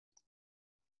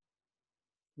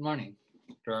Good morning,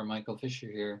 Dr. Michael Fisher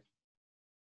here.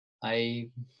 I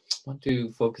want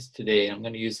to focus today. I'm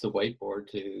going to use the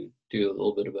whiteboard to do a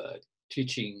little bit of a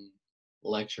teaching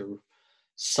lecture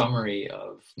summary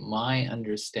of my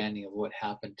understanding of what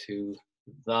happened to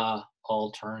the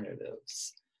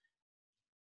alternatives.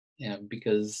 And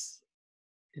because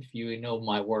if you know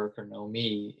my work or know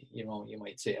me, you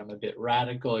might say I'm a bit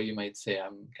radical. You might say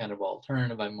I'm kind of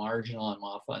alternative. I'm marginal. I'm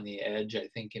off on the edge. I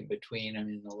think in between. I'm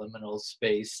in the liminal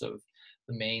space of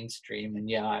the mainstream. And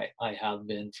yeah, I have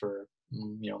been for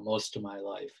most of my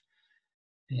life,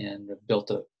 and I've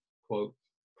built a quote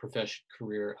profession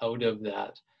career out of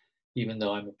that. Even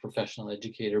though I'm a professional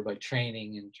educator by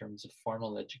training in terms of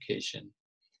formal education,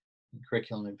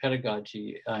 curriculum and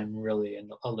pedagogy, I'm really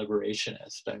a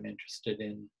liberationist. I'm interested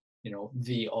in,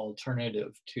 the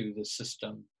alternative to the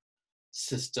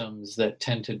systems that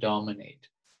tend to dominate,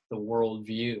 the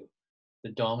worldview, the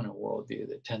dominant worldview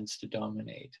that tends to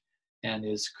dominate and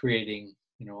is creating,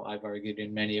 I've argued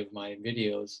in many of my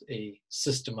videos, a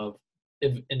system of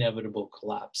inevitable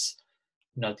collapse.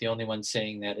 I'm not the only one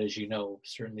saying that, as you know.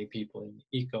 Certainly people in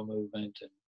the eco movement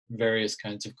and various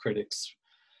kinds of critics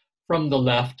from the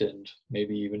left and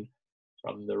maybe even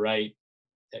from the right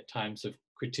at times have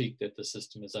critiqued that the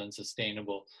system is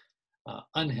unsustainable,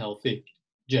 unhealthy,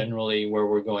 generally where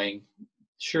we're going.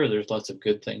 Sure, there's lots of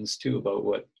good things too about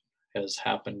what has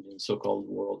happened in so-called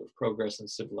world of progress and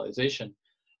civilization,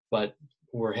 but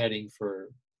we're heading for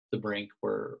the brink.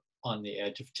 We're on the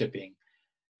edge of tipping,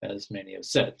 as many have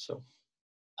said. So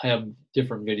I have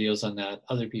different videos on that.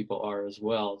 Other people are as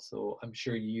well. So I'm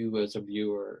sure you as a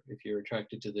viewer, if you're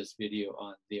attracted to this video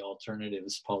on the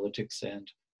alternatives, politics and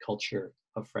culture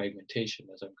of fragmentation,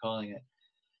 as I'm calling it,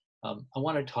 I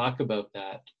want to talk about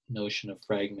that notion of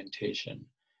fragmentation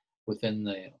within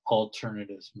the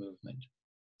alternatives movement.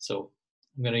 So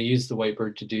I'm going to use the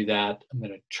whiteboard to do that. I'm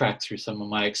going to track through some of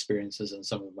my experiences and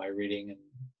some of my reading and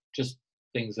just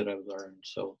things that I've learned.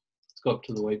 So let's go up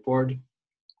to the whiteboard.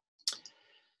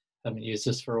 Haven't used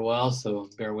this for a while, so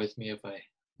bear with me if I'm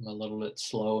a little bit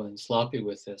slow and sloppy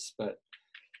with this, but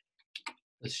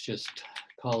let's just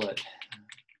call it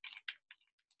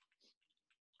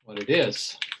what it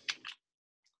is.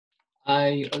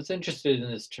 I was interested in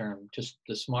this term just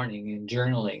this morning in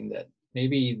journaling, that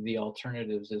maybe the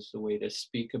alternatives is the way to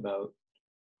speak about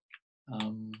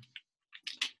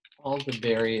all the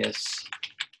various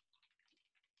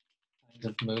kinds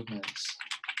of movements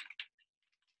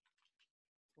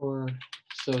for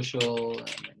social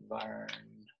and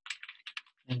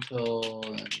environmental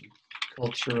and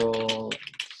cultural and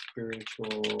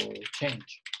spiritual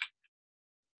change.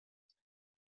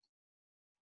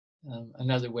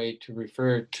 Another way to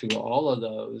refer to all of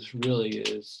those really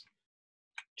is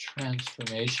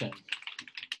transformation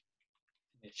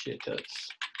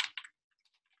initiatives.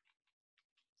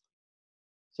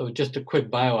 So just a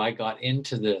quick bio, I got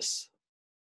into this,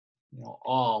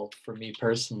 all for me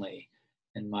personally.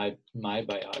 In my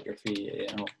biography,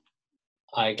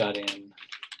 I got in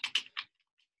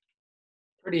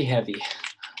pretty heavy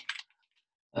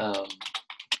in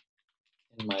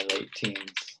my late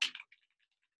teens.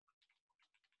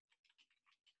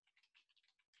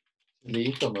 The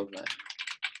eco movement.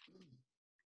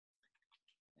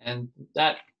 And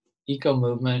that eco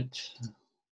movement,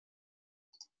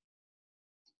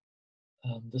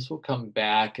 this will come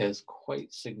back as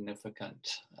quite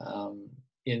significant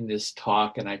in this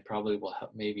talk, and I probably will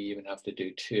maybe even have to do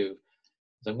two.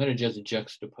 So I'm going to just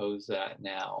juxtapose that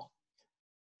now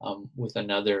with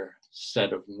another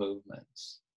set of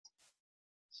movements.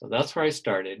 So that's where I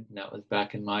started, and that was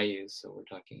back in my youth, so we're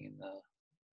talking in the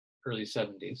early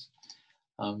 70s.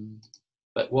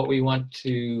 But what we want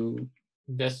to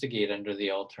investigate under the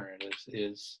alternatives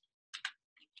is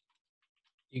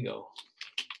ego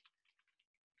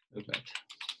movement.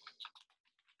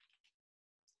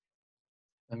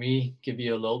 Let me give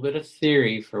you a little bit of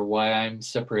theory for why I'm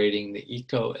separating the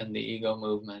eco and the ego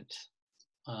movement.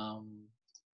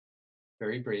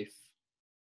 Very brief.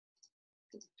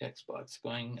 Text box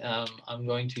going. I'm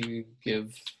going to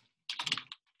give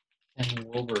Ken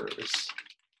Wilber's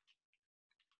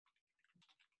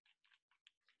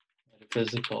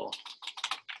metaphysical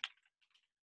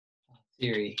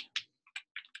theory.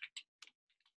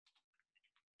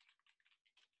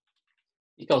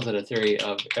 He calls it a theory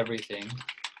of everything. And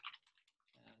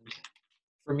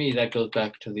for me, that goes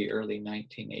back to the early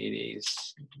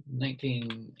 1980s,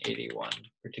 1981 in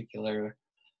particular,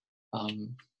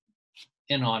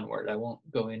 and onward. I won't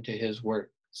go into his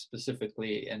work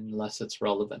specifically unless it's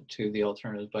relevant to the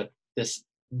alternatives, but this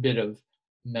bit of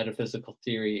metaphysical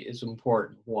theory is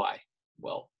important. Why?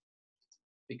 Well,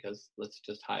 because let's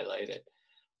just highlight it.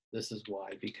 This is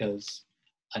why, because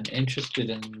I'm interested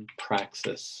in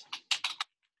praxis.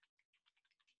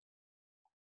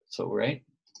 So, right,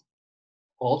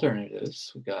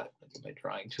 alternatives, we got, look at my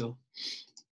drawing tool,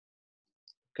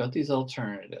 got these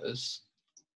alternatives,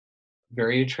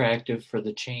 very attractive for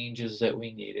the changes that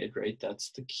we needed, right? That's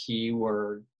the key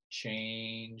word,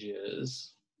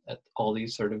 changes at all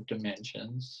these sort of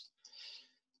dimensions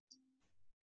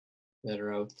that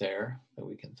are out there that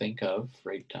we can think of,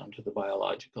 right down to the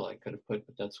biological I could have put,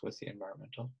 but that's with the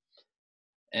environmental.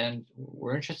 And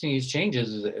we're interested in these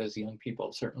changes as young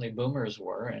people. Certainly boomers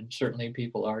were, and certainly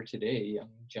people are today. Young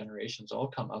generations all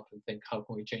come up and think, how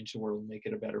can we change the world and make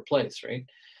it a better place, right?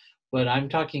 But I'm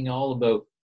talking all about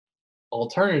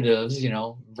alternatives, you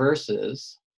know,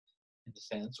 versus, in a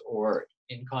sense, or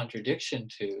in contradiction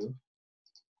to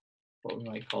what we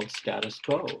might call status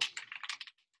quo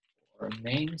or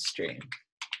mainstream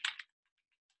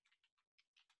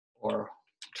or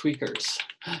tweakers.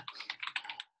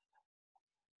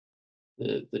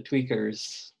 The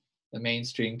tweakers, the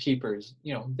mainstream keepers,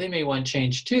 you know, they may want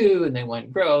change too, and they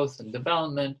want growth and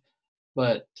development,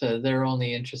 but they're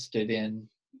only interested in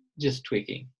just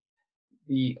tweaking.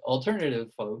 The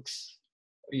alternative folks,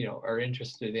 you know, are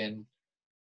interested in,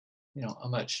 you know, a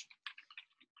much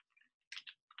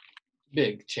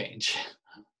big change.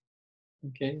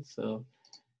 Okay, so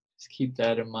just keep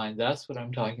that in mind. That's what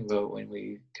I'm talking about when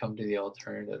we come to the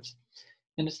alternatives.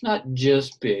 And it's not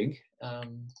just big.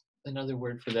 Another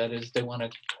word for that is they want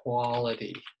a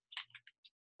quality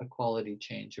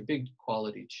change, a big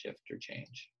quality shift or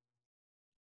change.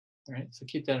 All right, so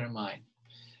keep that in mind.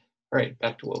 All right,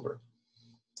 back to Wilber.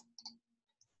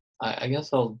 I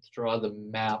guess I'll draw the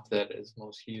map that is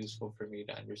most useful for me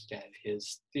to understand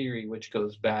his theory, which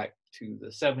goes back to the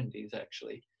 70s,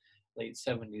 actually, late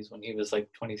 70s, when he was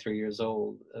like 23 years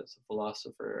old as a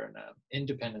philosopher and an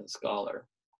independent scholar,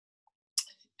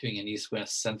 doing an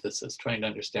East-West synthesis, trying to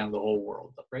understand the whole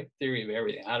world, right? Theory of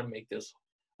everything, how to make this,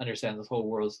 understand this whole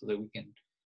world so that we can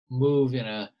move in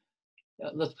a,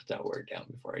 let's put that word down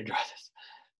before I draw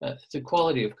this. It's a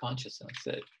quality of consciousness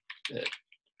that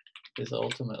is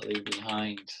ultimately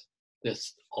behind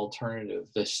this alternative,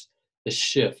 this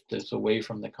shift that's away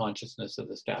from the consciousness of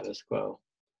the status quo.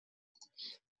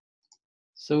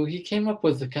 So he came up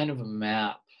with a kind of a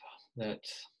map that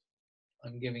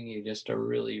I'm giving you just a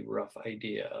really rough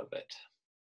idea of it.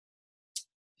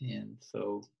 And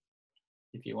so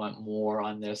if you want more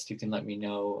on this, you can let me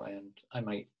know, and I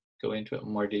might go into it in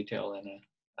more detail in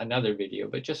another video,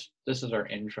 but just this is our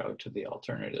intro to the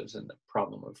alternatives and the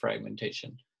problem of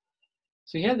fragmentation.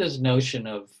 So he had this notion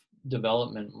of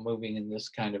development moving in this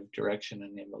kind of direction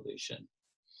in evolution.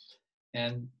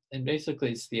 And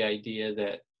basically it's the idea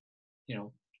that, you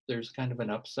know, there's kind of an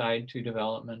upside to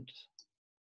development,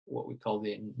 what we call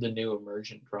the new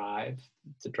emergent drive,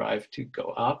 the drive to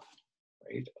go up,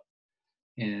 right?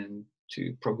 And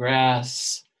to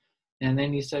progress. And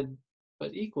then he said,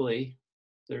 but equally,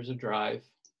 there's a drive,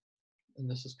 and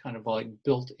this is kind of like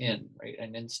built in, right?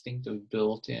 An instinctive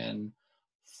built-in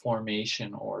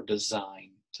formation or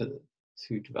design to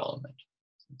development.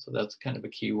 So that's kind of a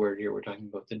key word here. We're talking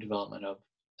about the development of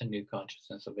a new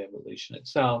consciousness of evolution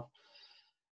itself.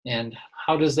 And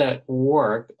how does that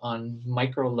work on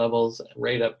micro levels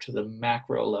right up to the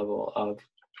macro level of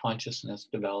consciousness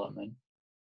development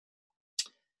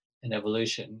and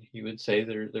evolution? He would say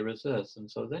there was this. And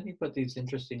so then he put these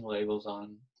interesting labels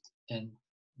on, and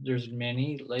there's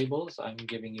many labels. I'm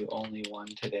giving you only one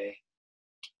today.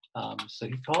 So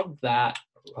he called that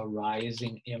a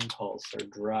rising impulse or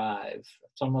drive.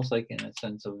 It's almost like in a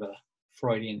sense of a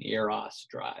Freudian eros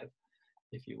drive,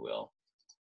 if you will.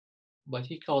 But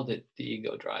he called it the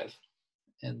ego drive.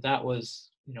 And that was,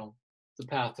 you know, the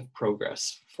path of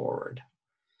progress forward.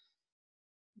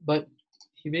 But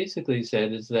he basically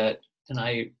said is that, and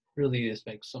I really, this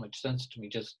makes so much sense to me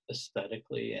just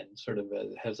aesthetically and sort of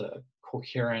has a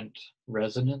coherent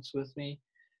resonance with me,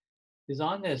 is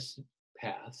on this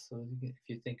path. So if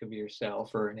you think of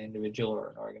yourself or an individual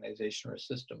or an organization or a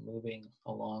system moving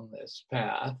along this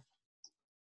path,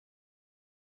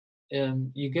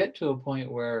 and you get to a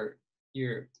point where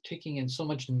you're taking in so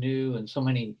much new and so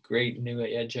many great new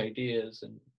edge ideas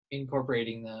and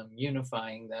incorporating them,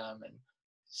 unifying them, and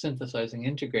synthesizing,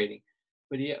 integrating.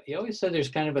 But he always said there's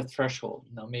kind of a threshold.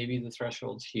 Now, maybe the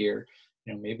threshold's here,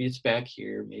 you know, maybe it's back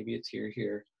here, maybe it's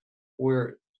here,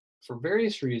 where for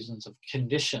various reasons of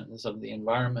conditions of the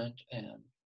environment and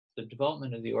the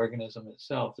development of the organism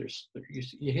itself,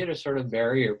 you hit a sort of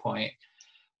barrier point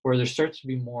where there starts to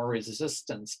be more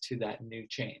resistance to that new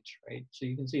change, right? So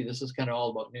you can see this is kind of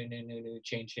all about new,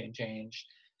 change.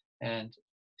 And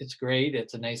it's great.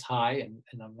 It's a nice high, and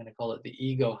I'm going to call it the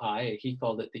ego high. He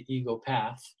called it the ego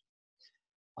path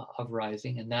of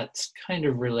rising, and that's kind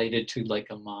of related to like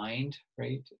a mind,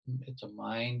 right? It's a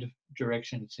mind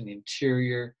direction. It's an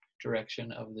interior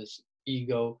direction of this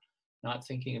ego. Not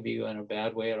thinking of ego in a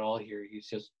bad way at all here. He's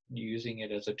just using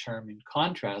it as a term in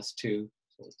contrast to,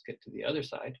 so let's get to the other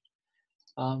side,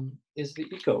 is the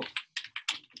ego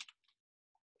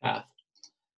path.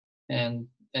 And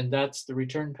that's the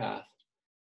return path.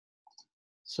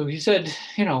 So he said,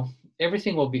 you know,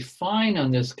 everything will be fine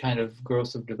on this kind of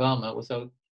growth of development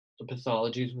without the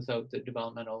pathologies, without the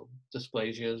developmental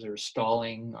dysplasias or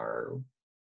stalling or,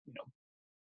 you know,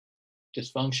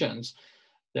 dysfunctions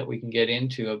that we can get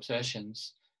into,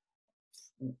 obsessions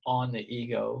on the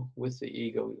ego, with the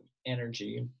ego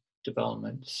energy,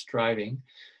 development, striving.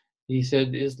 He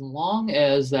said, as long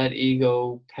as that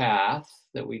ego path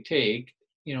that we take,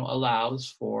 you know,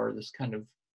 allows for this kind of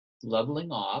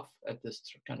leveling off at this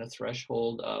kind of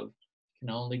threshold of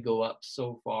can only go up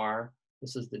so far.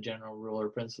 This is the general rule or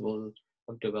principle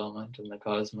of development in the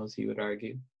cosmos, he would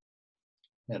argue,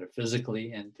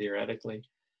 metaphysically and theoretically,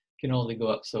 can only go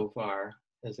up so far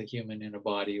as a human in a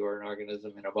body or an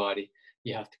organism in a body.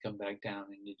 You have to come back down,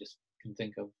 and you just can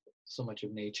think of so much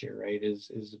of nature, right,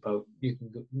 is about you can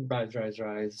go,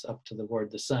 rise up to toward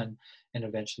the sun, and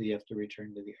eventually you have to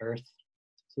return to the earth.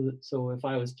 So if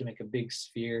I was to make a big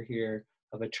sphere here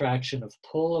of attraction, of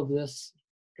pull of this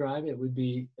drive, it would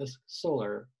be a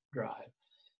solar drive.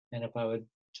 And if I would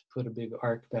put a big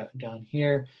arc down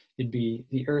here, it'd be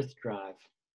the earth drive.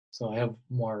 So I have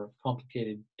more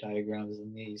complicated diagrams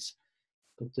than these,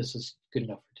 but this is good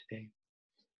enough for today.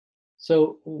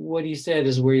 So what he said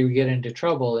is where you get into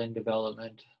trouble in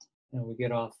development, and we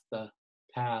get off the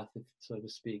path, so to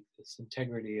speak, this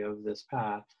integrity of this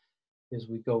path, is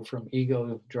we go from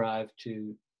ego drive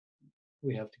to,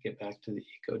 we have to get back to the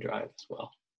ego drive as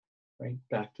well, right?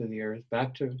 Back to the earth,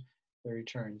 back to the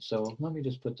return. So let me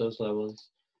just put those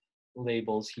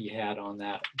labels he had on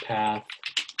that path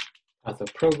of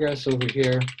progress over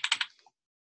here.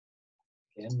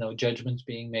 Again, no judgments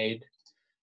being made,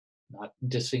 not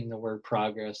dissing the word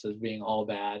progress as being all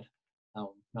bad,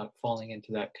 not falling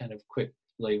into that kind of quick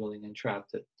labeling and trap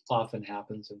that often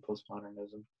happens in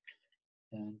postmodernism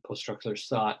and post-structuralist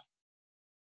thought.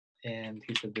 And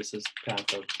he said this is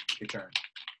path of return.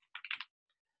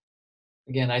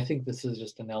 Again, I think this is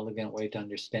just an elegant way to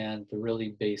understand the really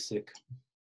basic,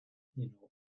 you know,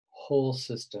 whole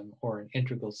system or an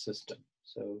integral system.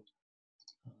 So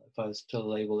if I was to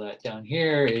label that down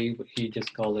here, he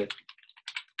just called it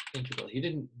integral. He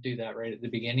didn't do that right at the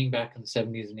beginning, back in the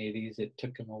 70s and 80s. It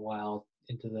took him a while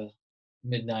into the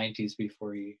mid-90s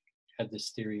before he had this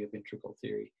theory of integral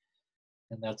theory.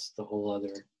 And that's the whole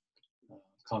other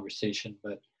conversation,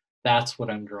 but that's what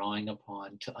I'm drawing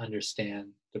upon to understand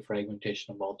the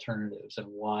fragmentation of alternatives and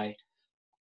why.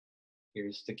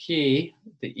 Here's the key: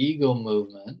 the ego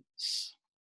movements,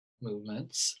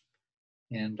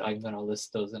 and I'm going to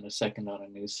list those in a second on a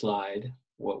new slide.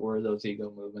 What were those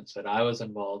ego movements that I was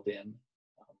involved in,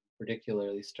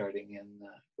 particularly starting in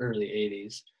the early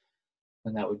 80s?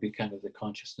 And that would be kind of the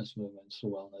consciousness movements,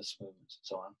 wellness movements, and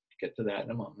so on. Get to that in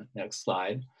a moment. Next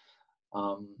slide.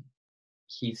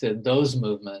 He said those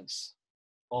movements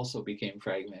also became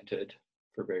fragmented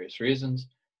for various reasons.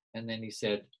 And then he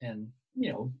said, and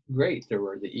you know, great, there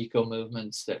were the eco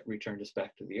movements that returned us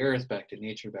back to the earth, back to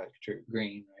nature, back to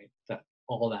green, right? That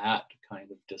all that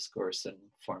kind of discourse and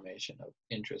formation of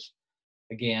interest.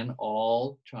 Again,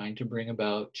 all trying to bring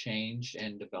about change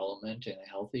and development in a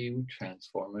healthy,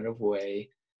 transformative way,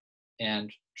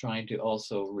 and trying to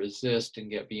also resist and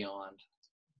get beyond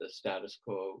the status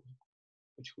quo,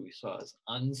 which we saw as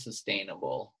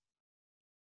unsustainable.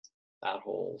 That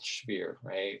whole sphere,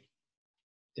 right?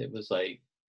 It was like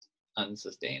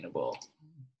unsustainable.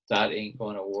 That ain't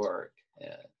going to work.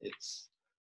 It's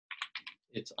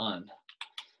unsustaining.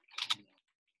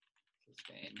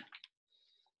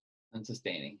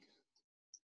 Unsustainable.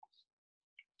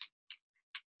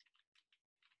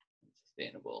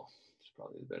 It's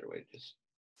probably the better way to just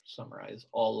summarize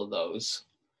all of those.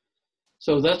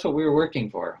 So that's what we were working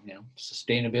for, you know,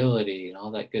 sustainability and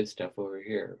all that good stuff over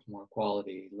here, more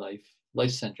quality,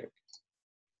 life-centric,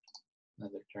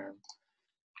 another term.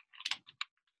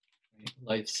 Right?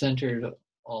 Life-centered,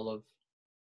 all of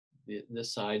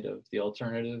this side of the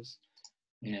alternatives,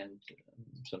 and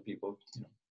some people, you know,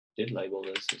 did label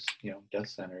this as, you know,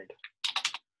 death-centered.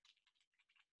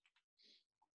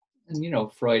 And, you know,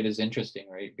 Freud is interesting,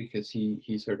 right? Because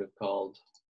he sort of called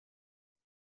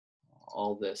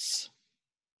all this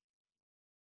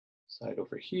side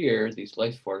over here, these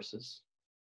life forces,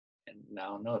 and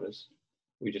now notice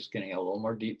we're just getting a little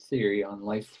more deep theory on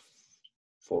life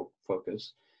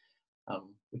focus,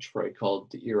 which Freud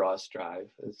called the eros drive.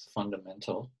 Is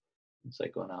fundamental in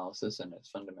psychoanalysis, and it's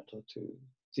fundamental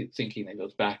to thinking that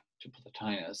goes back to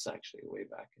Plotinus, actually way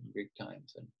back in Greek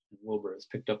times, and Wilber has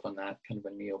picked up on that, kind of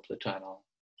a Neoplatonal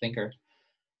thinker.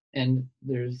 And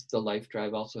there's the life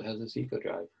drive also has this ego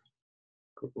drive.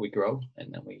 We grow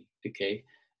and then we decay,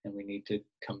 and we need to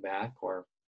come back, or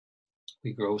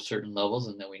we grow certain levels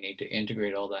and then we need to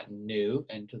integrate all that new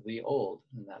into the old,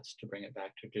 and that's to bring it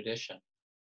back to tradition.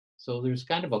 So there's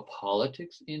kind of a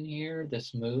politics in here,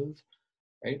 this move,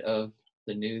 right, of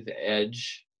the new, the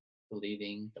edge, the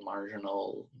leading, the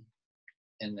marginal,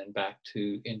 and then back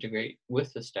to integrate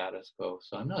with the status quo.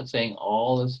 So I'm not saying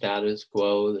all the status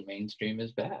quo, the mainstream,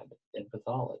 is bad in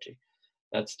pathology.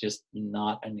 That's just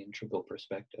not an integral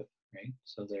perspective, right?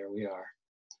 So there we are.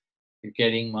 You're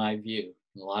getting my view.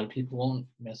 A lot of people won't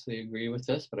necessarily agree with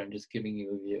this, but I'm just giving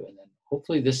you a view. And then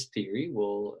hopefully this theory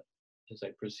will, as I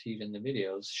proceed in the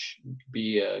videos,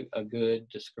 be a good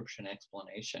description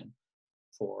explanation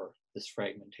for this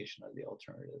fragmentation of the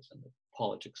alternatives and the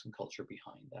politics and culture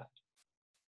behind that.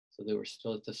 So they were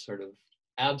still at this sort of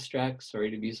abstract, sorry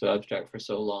to be so abstract for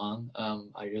so long.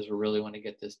 I just really want to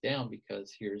get this down,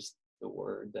 because here's the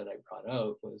word that I brought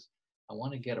out was, I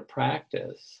want to get a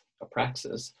praxis,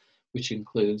 which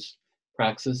includes,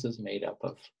 praxis is made up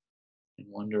of, in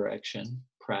one direction,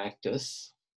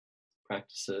 practices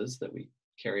that we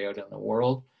carry out in the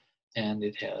world, and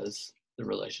it has the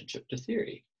relationship to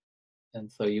theory. And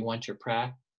so you want your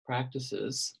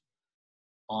practices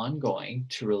ongoing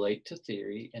to relate to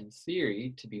theory, and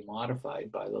theory to be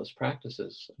modified by those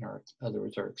practices, in other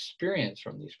words, our experience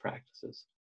from these practices.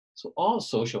 So all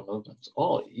social movements,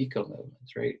 all eco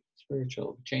movements, right?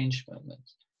 Spiritual change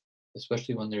movements,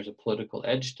 especially when there's a political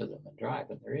edge to them and drive,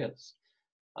 and there is,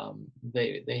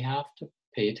 they have to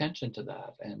pay attention to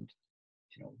that. And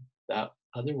that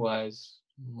otherwise,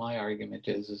 my argument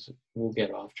is we'll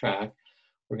get off track.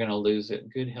 We're going to lose a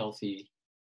good, healthy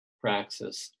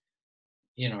praxis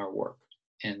in our work.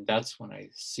 And that's when I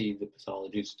see the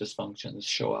pathologies, dysfunctions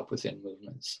show up within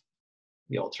movements,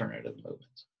 the alternative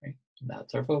movements, right? And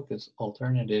that's our focus,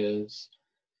 alternatives.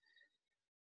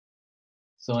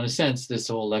 So in a sense, this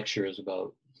whole lecture is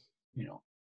about,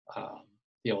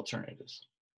 the alternatives.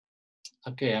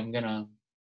 Okay, I'm gonna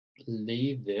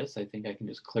leave this. I think I can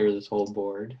just clear this whole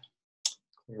board,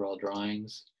 clear all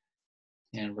drawings,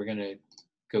 and we're gonna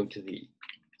go to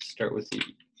start with the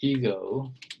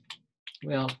ego.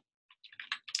 Well,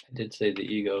 I did say the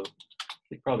ego,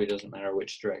 it probably doesn't matter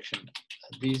which direction.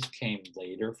 These came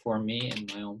later for me in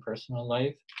my own personal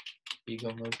life,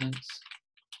 ego movements.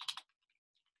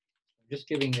 I'm just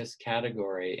giving this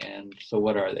category, and so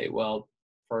what are they? Well,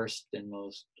 first and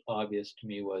most obvious to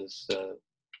me was the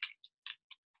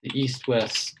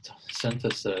East-West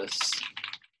synthesis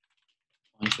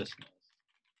consciousness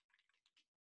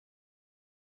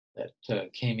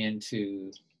that came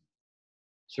into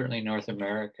certainly North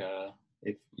America,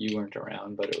 if you weren't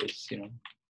around, but it was,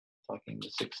 talking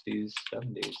the 60s,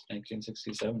 70s,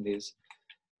 1960s, 70s.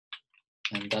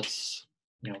 And that's,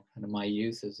 kind of my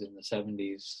youth is in the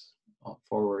 70s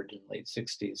forward in late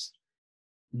 60s.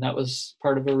 And that was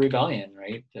part of a rebellion,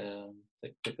 right?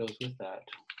 That goes with that.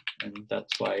 And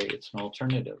that's why it's an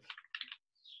alternative,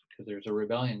 because there's a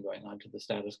rebellion going on to the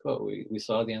status quo. We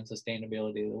saw the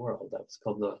unsustainability of the world. That's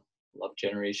called the love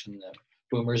generation, the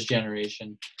boomers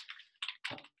generation,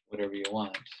 whatever you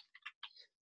want.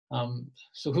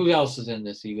 So who else is in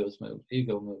this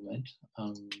ego movement?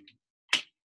 Let's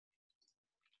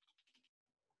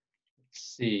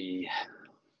see.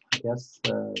 I guess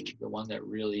the one that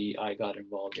really I got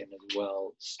involved in as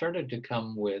well started to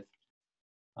come with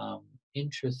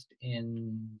interest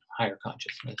in higher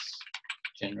consciousness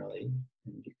generally.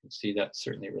 And you can see that's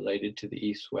certainly related to the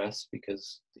East-West,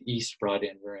 because the East brought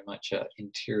in very much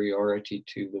interiority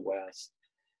to the West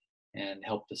and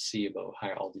helped us see about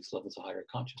all these levels of higher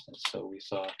consciousness. So we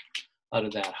saw out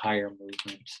of that higher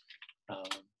movement,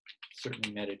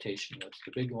 certainly meditation was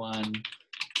the big one.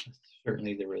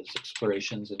 Certainly there was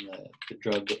explorations in the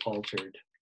drug-altered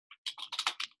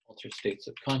states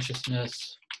of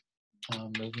consciousness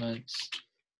movements,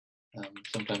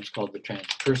 sometimes called the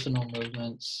transpersonal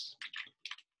movements.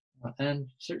 And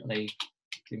certainly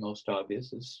the most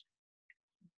obvious is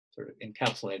sort of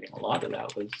encapsulating a lot of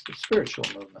that was the spiritual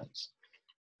movements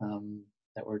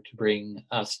that were to bring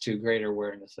us to greater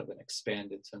awareness of an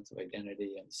expanded sense of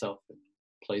identity and self and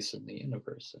place in the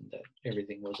universe, and that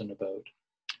everything wasn't about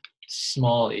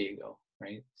small ego,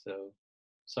 right? So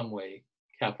some way,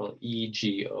 capital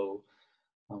EGO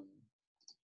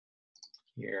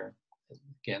here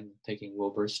again, taking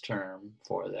Wilber's term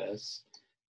for this,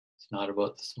 it's not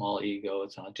about the small ego,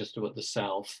 it's not just about the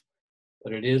self,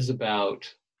 but it is about,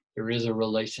 there is a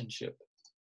relationship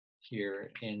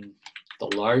here in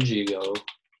the large ego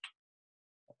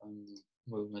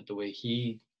movement, the way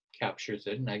he captures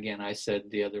it. And again, I said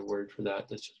the other word for that,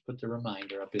 let's just put the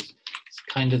reminder up, is it's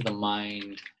kind of the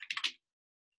mind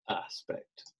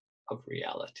aspect of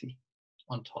reality,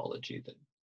 ontology, the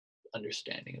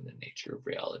understanding of the nature of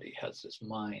reality has this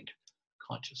mind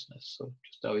consciousness. So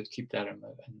just always keep that in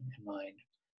mind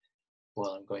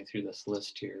while I'm going through this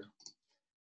list here.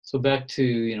 So back to,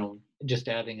 you know, just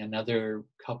adding another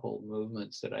couple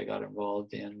movements that I got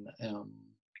involved in.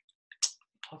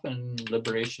 Often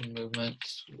liberation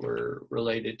movements were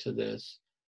related to this,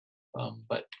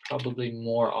 but probably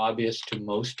more obvious to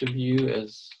most of you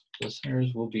as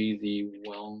listeners will be the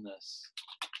wellness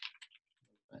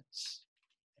movements.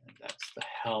 And that's the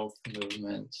health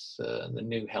movements, the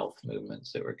new health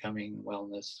movements that were coming,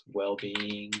 wellness,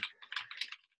 well-being.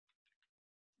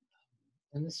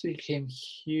 And this became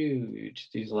huge,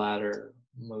 these latter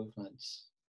movements,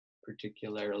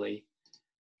 particularly,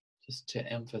 just to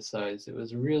emphasize, it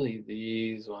was really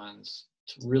these ones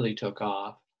really took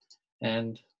off.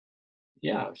 And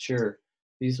yeah, sure,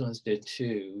 these ones did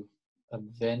too.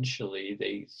 Eventually,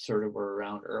 they sort of were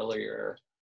around earlier.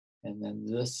 And then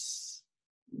this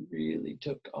really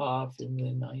took off in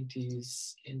the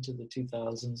 90s into the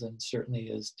 2000s, and certainly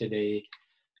is today.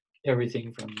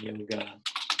 Everything from yoga,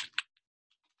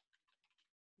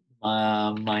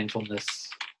 mindfulness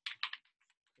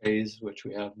craze, which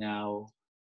we have now.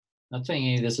 Not saying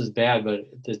any of this is bad, but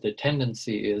the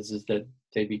tendency is that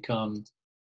they become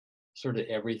sort of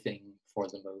everything for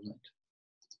the movement,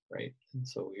 right? And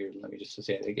so here, let me just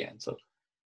say it again. So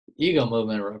the ego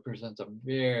movement represents a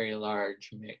very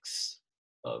large mix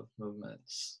of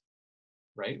movements,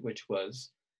 right? Which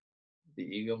was the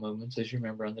ego movements, as you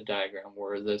remember on the diagram,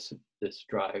 were this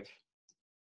drive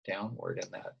downward, and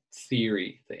that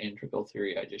theory, the integral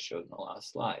theory I just showed in the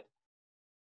last slide.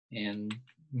 And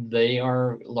they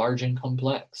are large and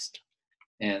complex.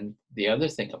 And the other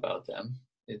thing about them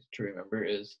is to remember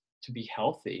is to be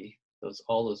healthy,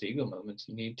 all those ego movements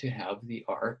need to have the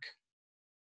arc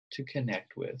to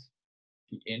connect with,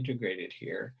 be integrated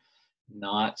here,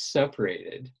 not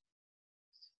separated,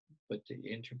 but to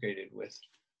be integrated with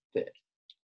that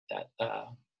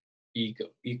ego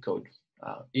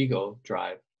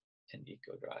drive and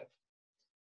eco drive.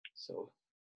 So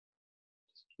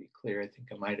just to be clear, I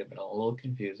think I might have been a little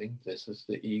confusing. This is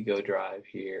the ego drive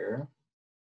here,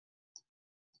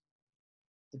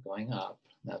 going up.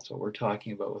 That's what we're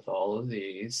talking about with all of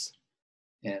these.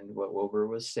 And what Wilber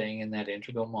was saying in that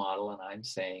integral model, and I'm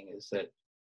saying, is that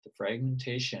the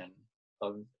fragmentation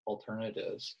of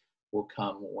alternatives will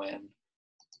come when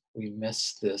we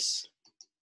miss this,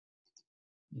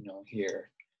 you know,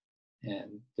 here.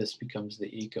 And this becomes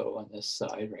the eco on this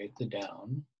side, right? The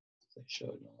down, as I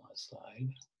showed in the last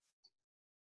slide.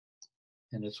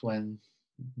 And it's when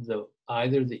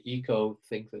either the eco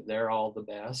think that they're all the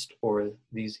best, or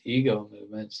these ego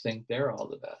movements think they're all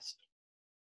the best.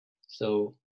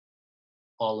 So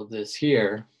all of this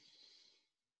here,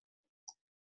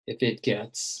 if it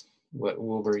gets what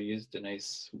Wilber used a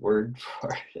nice word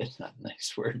for, it's not a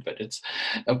nice word, but it's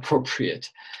appropriate.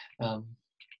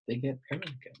 They get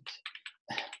arrogant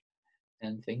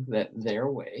and think that their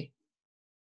way,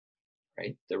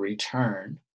 right, the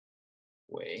return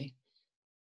way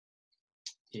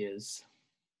is,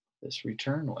 this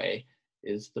return way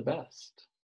is the best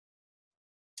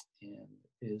and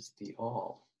is the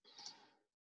all.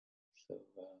 So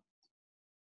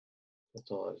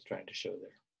that's all I was trying to show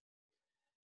there.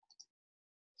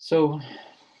 So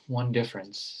one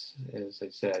difference, as I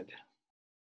said,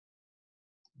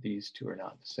 these two are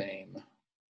not the same.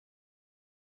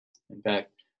 In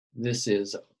fact, this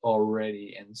is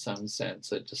already in some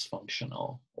sense a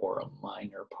dysfunctional or a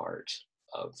minor part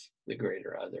of the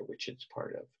greater other, which it's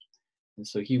part of. And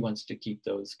so he wants to keep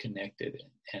those connected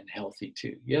and healthy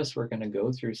too. Yes, we're going to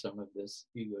go through some of this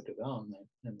ego development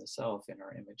in the self in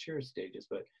our immature stages,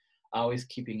 but always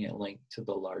keeping it linked to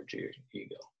the larger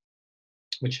ego,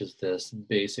 which is this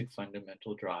basic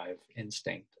fundamental drive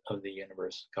instinct of the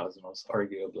universe, cosmos,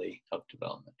 arguably of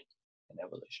development and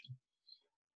evolution.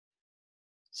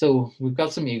 So we've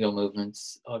got some ego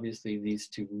movements. Obviously, these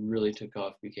two really took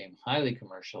off, became highly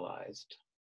commercialized.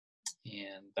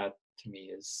 And that, to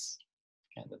me, is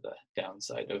kind of the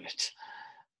downside of it.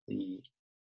 The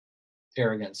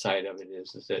arrogant side of it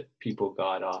is that people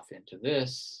got off into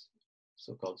this,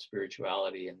 so-called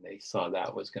spirituality, and they saw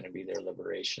that was going to be their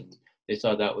liberation. They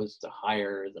saw that was the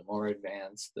higher, the more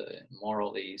advanced, the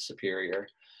morally superior,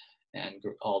 and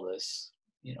all this,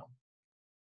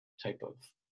 type of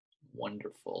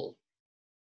wonderful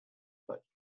but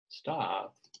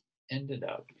stuff ended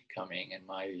up becoming, in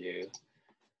my view,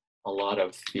 a lot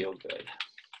of feel-good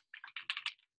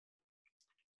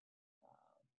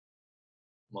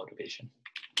motivation.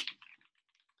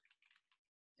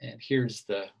 And here's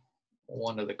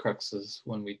one of the cruxes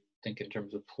when we think in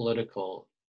terms of political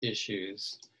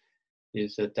issues,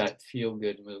 is that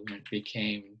feel-good movement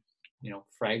became,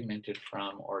 fragmented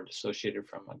from or dissociated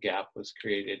from, a gap was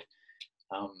created.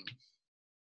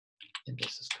 And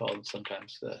this is called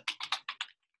sometimes the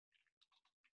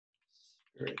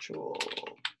spiritual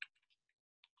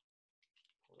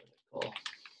political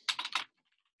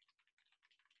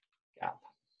gap.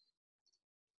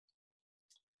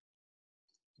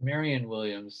 Marianne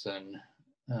Williamson,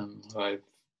 who I've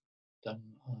done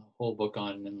a whole book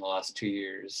on in the last 2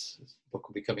 years, this book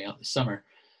will be coming out this summer,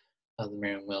 the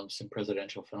Marianne Williamson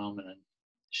presidential phenomenon.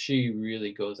 She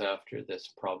really goes after this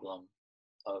problem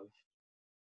of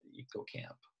the ego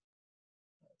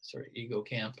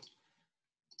camp.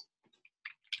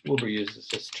 Wilber uses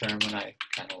this term, and I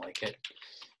kind of like it.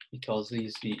 He calls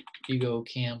these the ego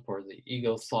camp or the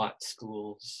ego thought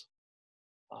schools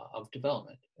of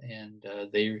development. And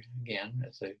they, again,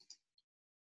 as I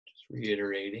just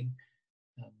reiterating,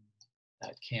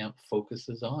 that camp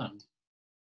focuses on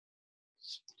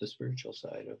the spiritual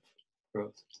side of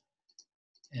growth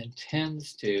and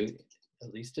tends to,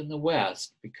 at least in the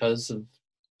West, because of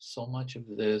so much of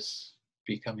this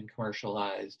becoming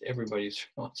commercialized, everybody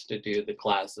wants to do the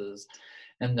classes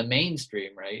and the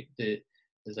mainstream, right?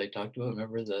 As I talked about,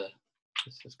 remember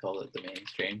let's just call it the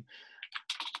mainstream.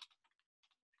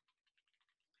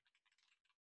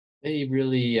 They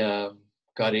really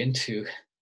got into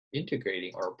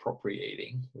integrating or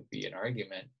appropriating, would be an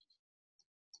argument,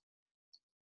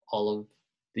 all of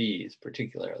these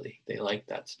particularly. They like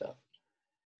that stuff.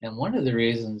 And one of the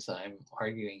reasons I'm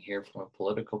arguing here from a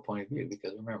political point of view,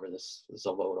 because remember, this is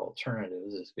about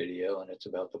alternatives, this video, and it's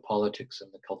about the politics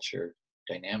and the culture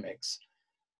dynamics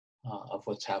of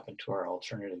what's happened to our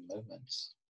alternative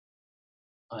movements.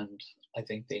 And I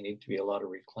think they need to be a lot of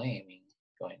reclaiming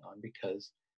going on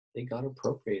because they got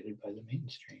appropriated by the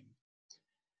mainstream.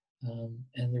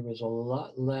 And there was a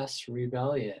lot less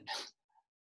rebellion.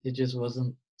 It just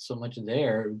wasn't so much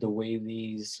there the way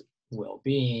these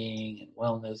well-being and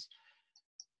wellness,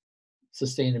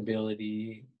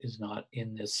 sustainability is not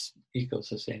in this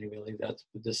eco-sustainability. That's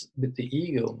this, but the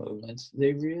ego movements,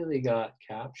 they really got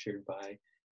captured by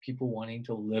people wanting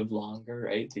to live longer,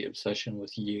 right? The obsession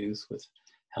with youth, with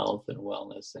health and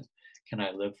wellness, and can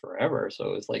I live forever?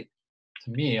 So it's like,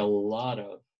 to me, a lot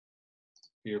of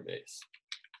fear-based.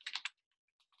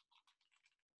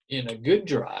 In a good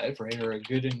drive, right, or a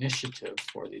good initiative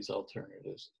for these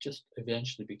alternatives, just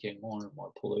eventually became more and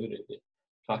more polluted and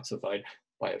toxified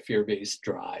by a fear-based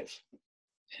drive.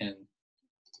 And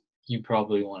you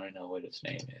probably want to know what its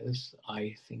name is.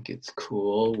 I think it's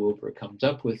cool. Wilber comes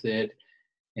up with it,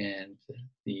 and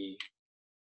the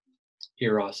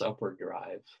eros upward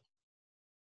drive.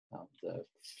 The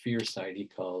fear side he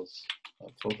calls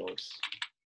phobos,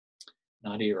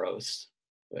 not eros,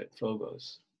 but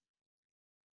phobos,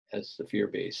 as the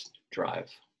fear-based drive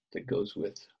that goes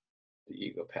with the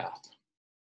ego path.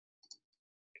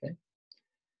 Okay.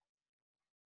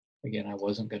 Again, I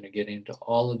wasn't going to get into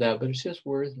all of that, but it's just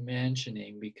worth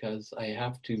mentioning because I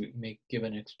have to give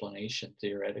an explanation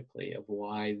theoretically of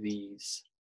why these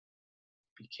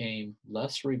became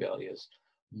less rebellious,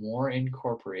 more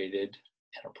incorporated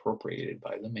and appropriated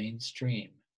by the mainstream,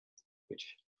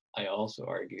 which I also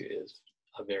argue is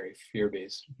a very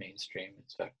fear-based mainstream. In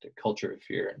fact, a culture of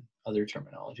fear and other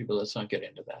terminology, but let's not get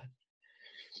into that.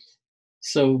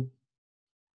 So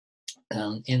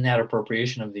in that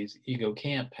appropriation of these ego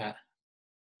camp,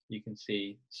 you can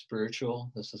see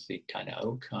spiritual, this is the kind of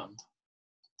outcome,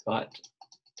 got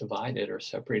divided or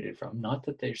separated from, not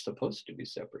that they're supposed to be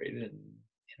separated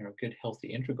in a good,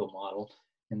 healthy, integral model.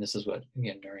 And this is what,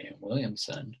 again, Marianne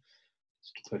Williamson,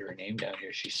 just to put her name down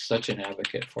here, she's such an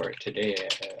advocate for it today.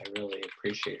 I really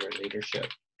appreciate her leadership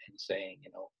in saying,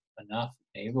 enough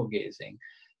navel gazing.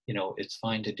 It's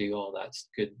fine to do all that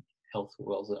good health,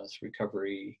 wellness,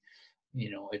 recovery,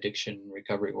 addiction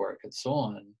recovery work and so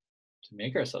on. To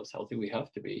make ourselves healthy, we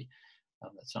have to be.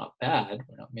 That's not bad.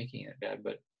 We're not making it bad,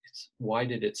 but why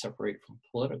did it separate from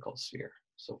political sphere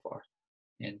so far?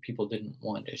 And people didn't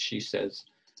want, as she says,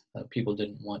 people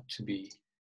didn't want to be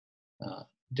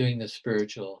doing the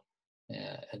spiritual,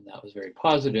 and that was very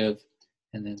positive.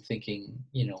 and then thinking,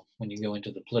 when you go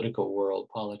into the political world,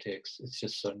 politics, it's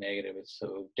just so negative, it's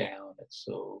so down, it's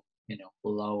so,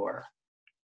 lower.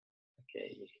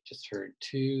 Okay, you just heard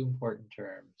two important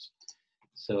terms.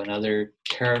 So another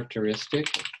characteristic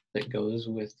that goes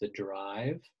with the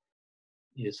drive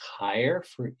is higher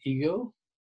for ego,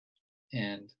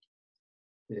 and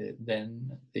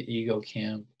then the ego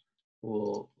camp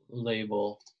will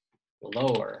label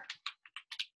lower.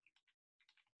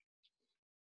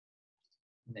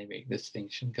 And they make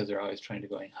distinction because they're always trying to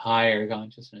go higher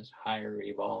consciousness, higher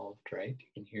evolved, right? You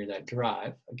can hear that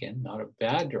drive. Again, not a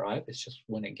bad drive. It's just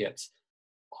when it gets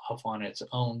off on its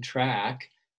own track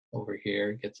over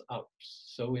here, it gets up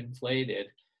so inflated,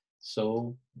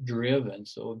 so driven,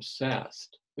 so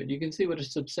obsessed. But you can see what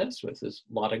it's obsessed with. There's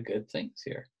a lot of good things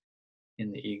here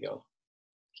in the ego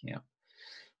camp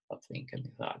of think and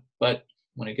thought. But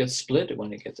when it gets split,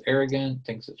 when it gets arrogant,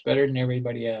 thinks it's better than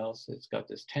everybody else, it's got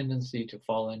this tendency to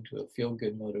fall into a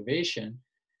feel-good motivation.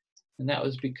 And that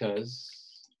was because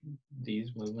these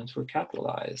movements were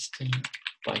capitalized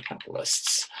by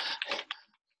capitalists.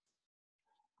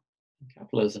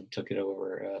 Capitalism took it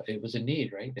over. It was a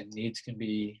need, right? And needs can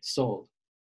be sold.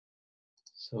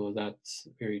 So that's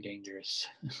very dangerous.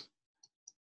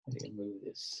 How do you move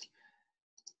this?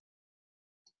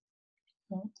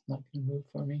 Oh, not going to move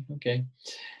for me. Okay.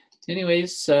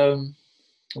 Anyways, don't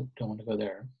want to go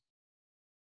there.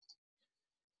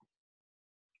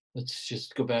 Let's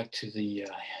just go back to the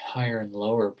higher and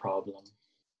lower problem.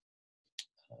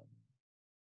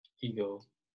 Ego,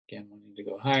 again, wanting to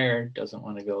go higher, doesn't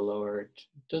want to go lower,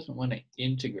 doesn't want to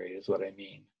integrate is what I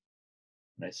mean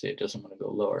when I say it doesn't want to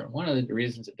go lower. And one of the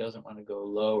reasons it doesn't want to go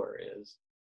lower is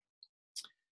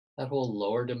that whole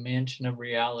lower dimension of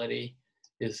reality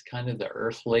is kind of the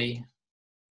earthly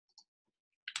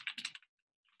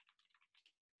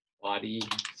body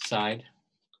side.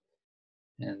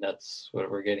 And that's what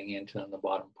we're getting into on the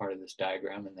bottom part of this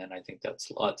diagram. And then I think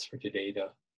that's lots for today to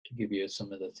give you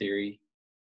some of the theory.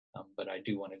 But I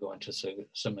do want to go into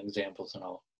some examples, and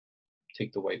I'll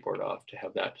take the whiteboard off to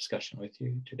have that discussion with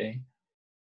you today.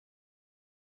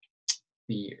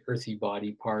 The earthy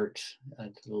body part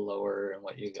to the lower, and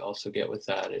what you also get with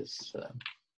that is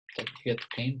you get the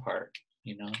pain part,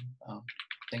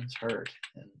 things hurt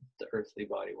in the earthly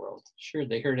body world. Sure,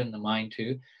 they hurt in the mind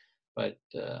too, but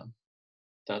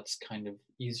that's kind of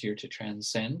easier to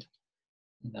transcend.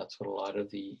 And that's what a lot of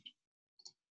the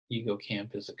ego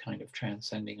camp is, a kind of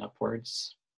transcending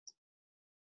upwards.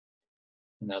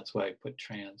 And that's why I put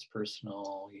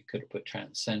transpersonal. You could have put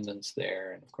transcendence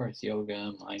there. And of course,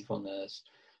 yoga, mindfulness,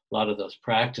 a lot of those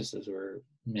practices were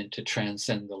meant to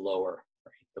transcend the lower,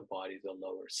 right? The body, the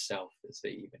lower self, as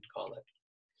they even call it.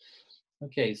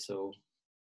 Okay, so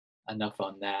enough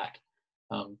on that.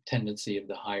 Tendency of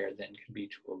the higher then can be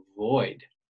to avoid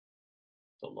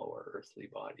the lower earthly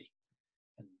body.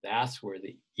 And that's where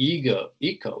the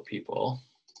eco people,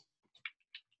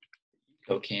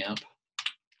 eco camp,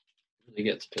 really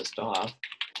gets pissed off.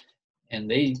 And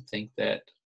they think that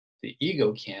the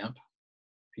ego camp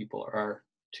people are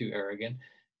too arrogant.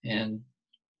 And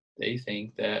they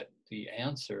think that the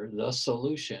answer, the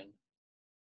solution,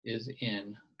 is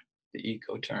in the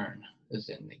eco turn, is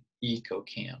in the eco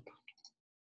camp.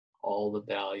 All the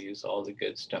values, all the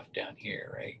good stuff down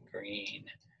here, right? Green,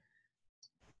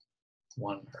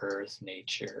 one earth,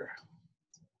 nature.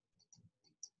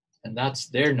 And that's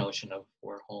their notion of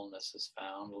where wholeness is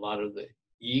found. A lot of the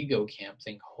ego camp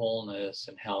think wholeness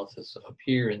and health is up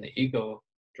here in the ego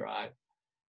drive,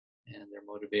 and they're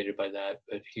motivated by that.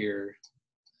 But here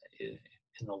in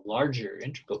the larger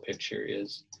integral picture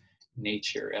is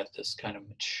nature at this kind of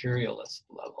materialist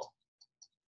level.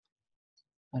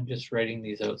 I'm just writing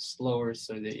these out slower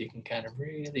so that you can kind of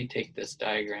really take this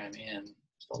diagram in.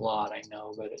 It's a lot, I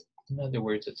know, but in other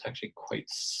words, it's actually quite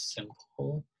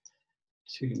simple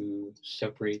to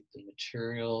separate the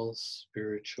material,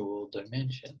 spiritual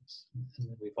dimensions. And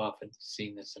we've often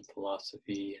seen this in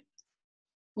philosophy and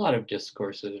a lot of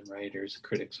discourses and writers,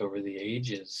 critics over the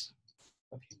ages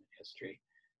of human history,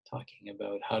 talking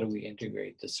about how do we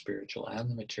integrate the spiritual and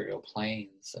the material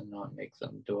planes and not make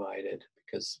them divided.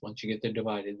 Because once you get them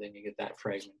divided, then you get that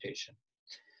fragmentation.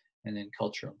 And then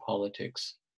culture and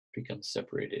politics becomes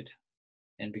separated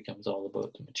and becomes all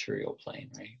about the material plane,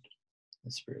 right?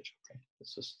 The spiritual plane.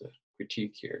 This is the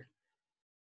critique here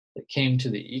that came to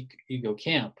the ego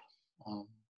camp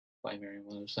by Marianne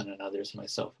Williamson and others,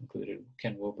 myself included,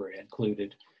 Ken Wilber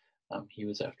included. He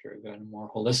was after a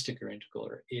more holistic or integral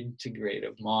or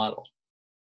integrative model.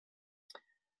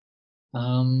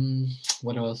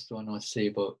 What else do I want to say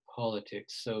about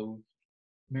politics? So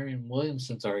Marianne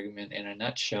Williamson's argument in a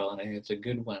nutshell, and I think it's a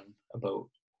good one about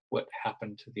what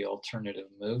happened to the alternative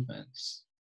movements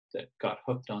that got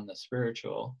hooked on the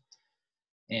spiritual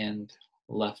and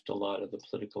left a lot of the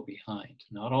political behind.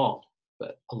 Not all,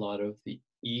 but a lot of the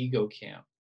ego camp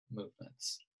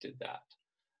movements did that.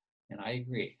 And I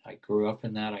agree. I grew up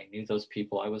in that. I knew those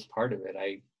people. I was part of it.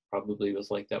 I probably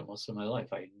was like that most of my life.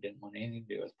 I didn't want anything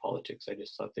to do with politics. I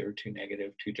just thought they were too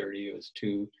negative, too dirty. It was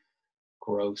too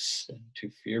gross and too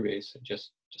fear-based and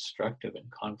just destructive and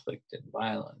conflict and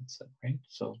violence. And, right?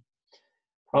 So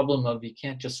problem of you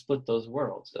can't just split those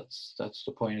worlds. That's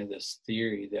the point of this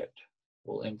theory that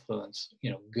will influence,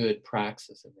 good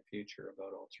praxis in the future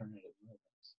about alternative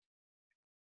movements.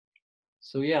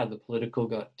 So yeah, the political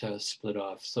got split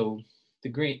off. So the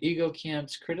great ego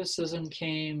camps, criticism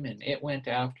came and it went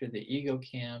after the ego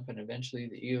camp, and eventually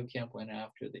the ego camp went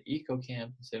after the eco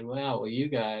camp and said, well, you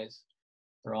guys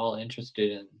are all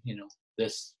interested in,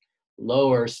 this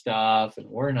lower stuff, and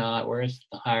we're not, we're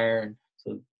the higher. And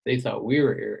so they thought we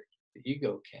were the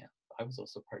ego camp. I was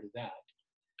also part of that.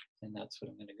 And that's what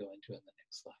I'm going to go into in the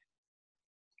next slide.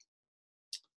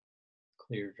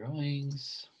 Clear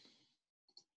drawings.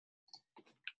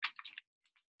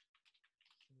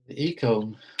 The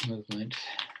eco movement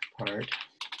part,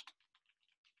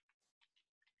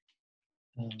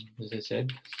 as I said,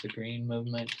 it's the green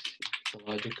movement,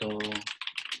 ecological,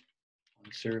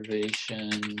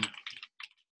 conservation,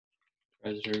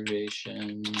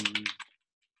 preservation,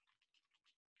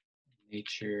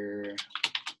 nature,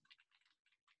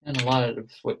 and a lot of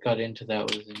what got into that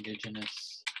was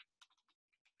indigenous,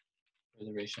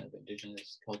 preservation of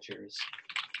indigenous cultures,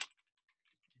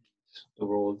 the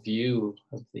worldview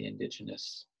of the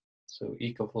indigenous. So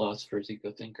eco-philosophers,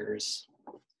 eco-thinkers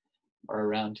are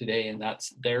around today, and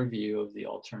that's their view of the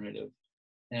alternative.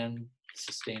 And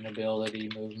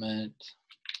sustainability movement,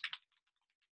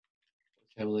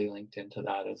 heavily linked into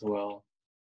that as well.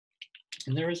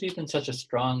 And there was even such a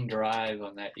strong drive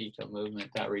on that eco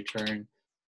movement, that return,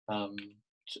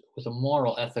 with a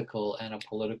moral, ethical, and a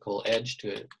political edge to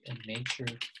it, in nature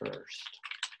first.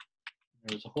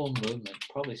 There was a whole movement,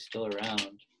 probably still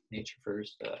around, nature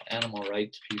first. Animal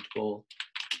rights people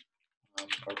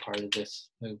are part of this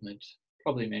movement.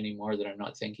 Probably many more that I'm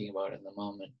not thinking about in the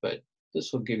moment, but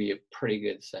this will give you a pretty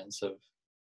good sense of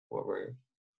what we're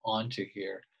onto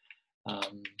here.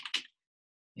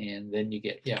 And then you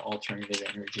get, alternative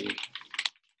energy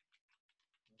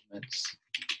movements,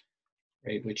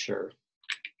 right, which are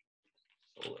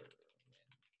solar,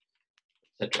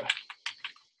 etc.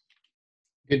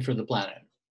 Good for the planet,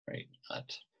 right?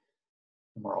 Not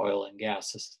more oil and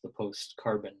gas. This is the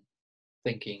post-carbon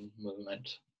thinking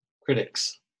movement.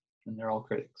 Critics, and they're all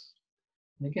critics.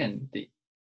 And again, the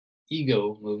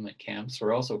ego movement camps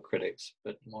were also critics,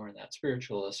 but more in that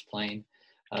spiritualist plane.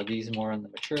 These more on the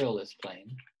materialist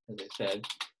plane, as I said.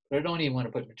 But I don't even want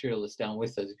to put materialists down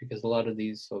with us, because a lot of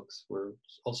these folks were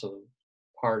also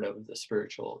part of the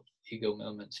spiritual ego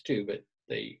movements too, but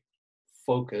they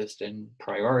focused and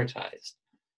prioritized.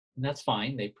 And that's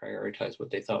fine. They prioritized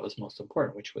what they thought was most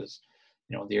important, which was,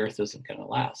 the earth isn't going to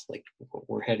last. Like,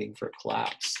 we're heading for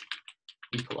collapse,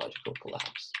 ecological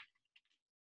collapse.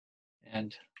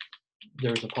 And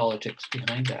there's a politics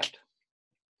behind that.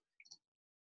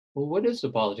 Well, what is the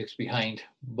politics behind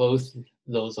both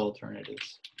those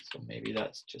alternatives? So maybe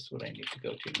that's just what I need to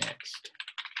go to next.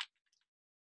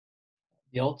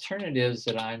 The alternatives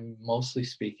that I'm mostly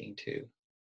speaking to,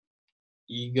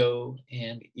 ego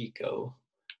and eco,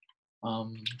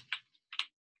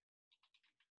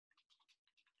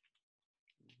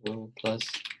 ego plus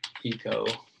eco,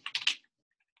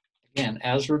 again,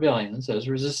 as rebellions, as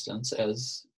resistance,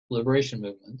 as liberation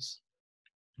movements,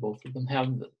 both of them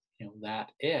have the,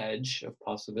 that edge of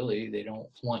possibility. They don't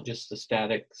want just the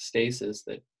static stasis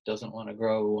that doesn't want to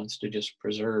grow, wants to just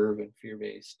preserve and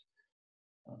fear-based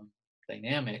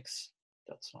dynamics.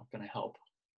 That's not going to help.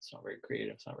 It's not very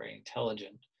creative. It's not very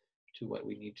intelligent to what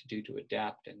we need to do to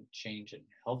adapt and change in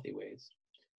healthy ways.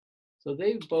 So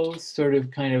they both sort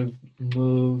of kind of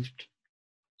moved,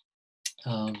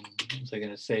 what was I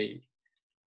going to say?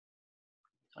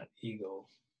 Not ego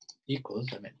equals,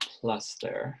 I meant plus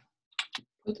there.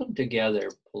 Put them together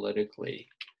politically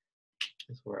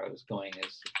is where I was going.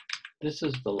 Is this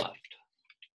is the left,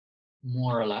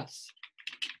 more or less.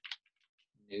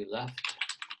 New left.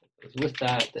 It was with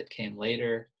that came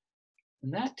later.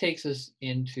 And that takes us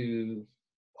into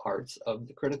parts of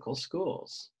the critical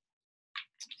schools.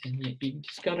 And you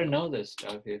just got to know this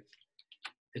stuff. If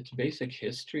it's basic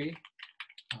history,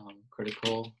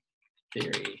 critical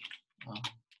theory,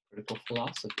 critical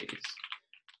philosophies,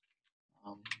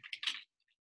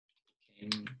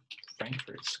 came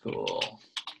Frankfurt School,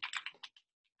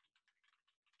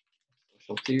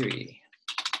 social theory.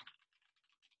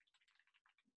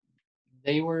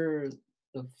 They were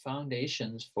the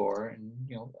foundations for, and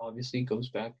obviously goes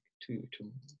back to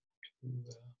the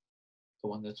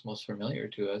one that's most familiar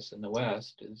to us in the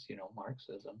West is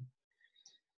Marxism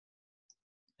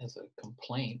as a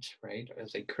complaint, right,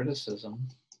 as a criticism,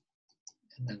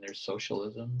 and then there's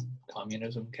socialism,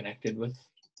 communism connected with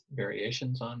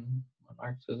variations on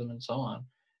Marxism and so on.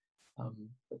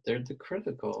 But they're the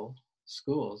critical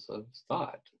schools of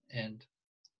thought, and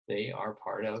they are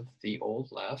part of the old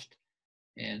left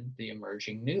and the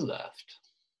emerging new left.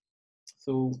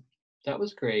 So that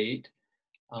was great.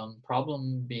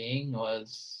 Problem being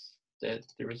was that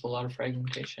there was a lot of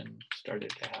fragmentation started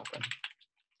to happen.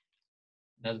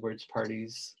 In other words,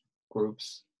 parties,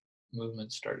 groups,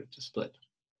 movements started to split.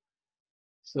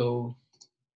 So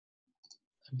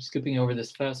I'm skipping over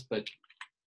this fast, but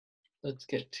let's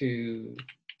get to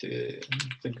the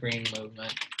Green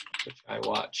Movement, which I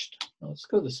watched. Let's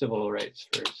go to civil rights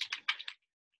first.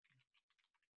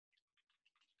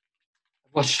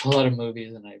 I've watched a lot of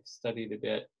movies and I've studied a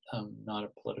bit. I'm not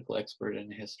a political expert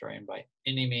and a historian by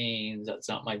any means. That's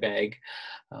not my bag.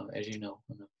 As you know,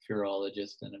 I'm a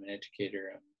philologist and I'm an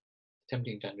educator. I'm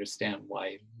attempting to understand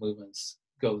why movements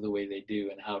go the way they do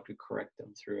and how to correct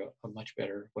them through a much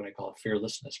better, what I call a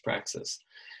fearlessness praxis,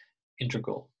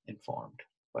 integral, informed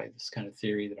by this kind of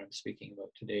theory that I'm speaking about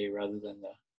today rather than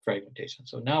the fragmentation.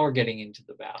 So now we're getting into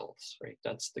the battles, right?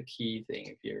 That's the key thing.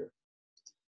 If you're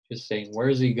just saying,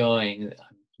 where's he going?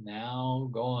 I'm now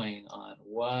going on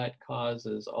what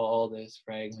causes all this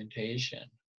fragmentation.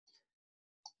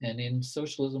 And in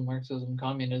socialism, Marxism,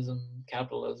 communism,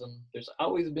 capitalism, there's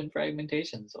always been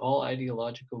fragmentations. All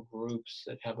ideological groups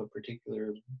that have a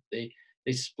particular, they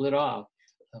split off.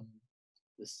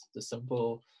 The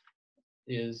simple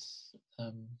is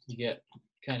you get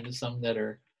kind of some that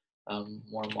are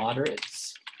more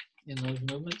moderates in those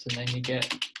movements, and then you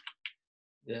get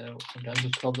sometimes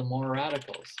it's called the more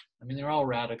radicals. I mean, they're all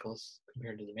radicals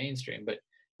compared to the mainstream, but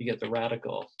you get the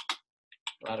radicals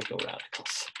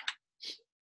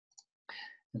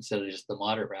instead of just the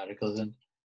moderate radicals. And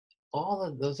all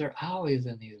of those are always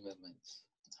in these movements.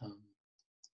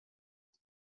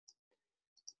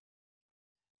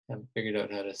 I've figured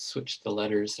out how to switch the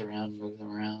letters around, move them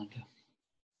around.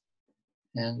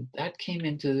 And that came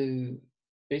into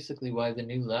basically why the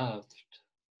New Left,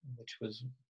 which was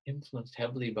influenced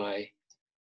heavily by,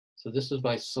 so this was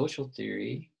by social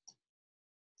theory,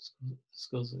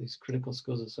 these critical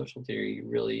schools of social theory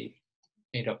really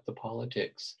made up the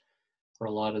politics for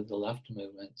a lot of the left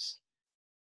movements.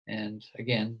 And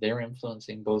again, they're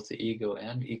influencing both the ego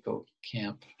and eco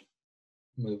camp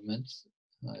movements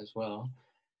as well.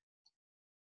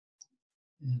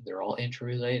 They're all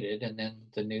interrelated, and then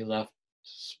the New Left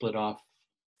split off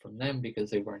from them because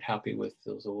they weren't happy with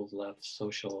those old left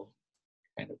social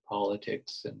kind of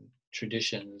politics and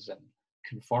traditions and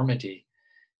conformity.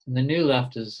 And the New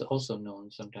Left is also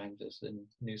known sometimes as the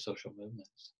new social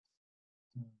movements.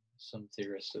 Some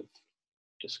theorists have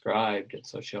described in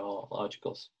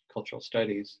sociological cultural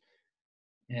studies,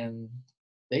 and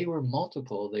they were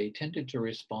multiple. They tended to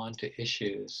respond to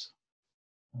issues.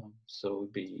 So it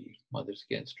would be Mothers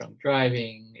Against Drunk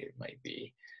Driving. It might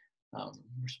be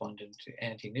responding to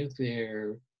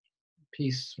anti-nuclear,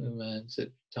 peace movements at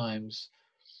times,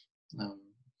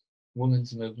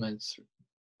 women's movements,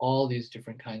 all these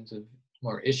different kinds of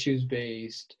more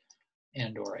issues-based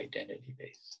and or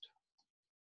identity-based.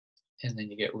 And then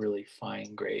you get really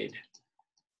fine-grade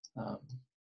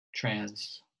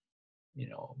trans,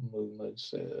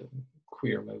 movements,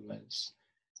 queer movements,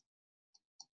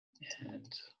 and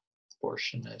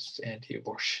abortionists,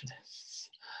 anti-abortionists.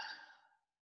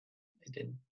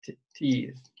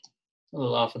 Identities, a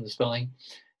little off on the spelling.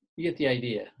 You get the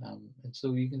idea. And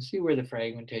so you can see where the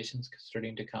fragmentation is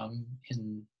starting to come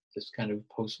in this kind of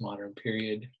postmodern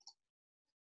period.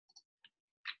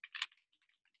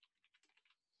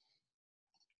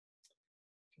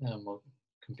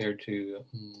 Compared to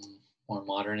more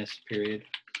modernist period.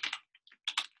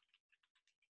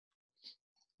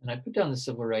 And I put down the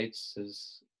civil rights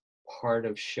as part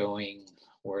of showing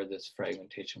where this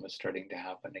fragmentation was starting to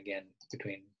happen again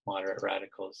between moderate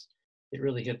radicals. It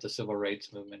really hit the civil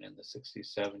rights movement in the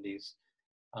 60s, 70s,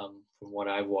 from what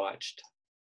I watched.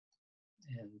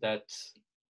 And that's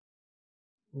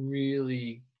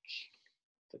really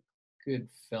the good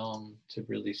film to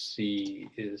really see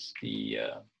is the,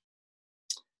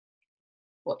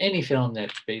 well, any film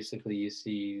that basically you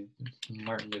see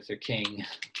Martin Luther King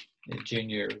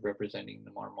Jr. representing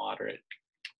the more moderate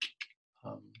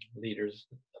leaders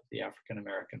of the African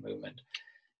American movement,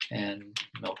 and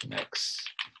Malcolm X,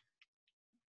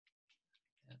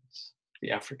 and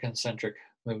the African-centric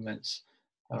movements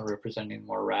representing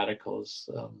more radicals,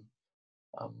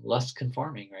 less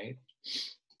conforming, right?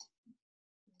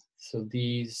 So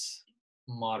these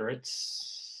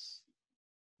moderates,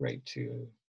 right to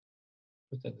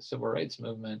within the civil rights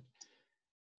movement,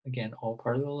 again, all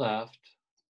part of the left,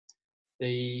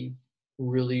 they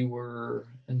really were,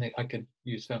 and I could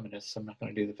use feminists, I'm not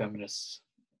going to do the feminists,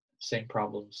 same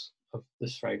problems of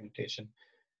this fragmentation.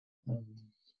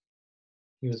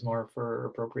 He was more for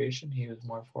appropriation, he was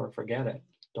more for forget it.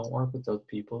 Don't work with those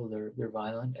people, they're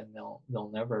violent, and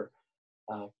they'll never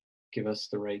give us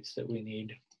the rights that we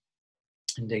need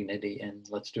and dignity, and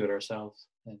let's do it ourselves.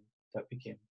 And that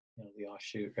became, the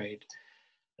offshoot, right?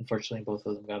 Unfortunately, both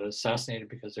of them got assassinated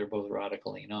because they're both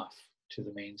radical enough to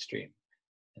the mainstream.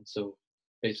 And so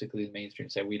basically the mainstream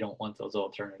said, we don't want those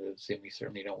alternatives, and we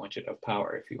certainly don't want you to have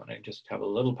power. If you want to just have a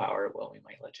little power, well, we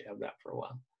might let you have that for a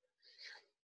while.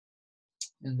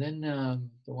 And then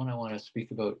the one I want to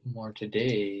speak about more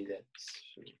today that's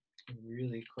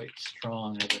really quite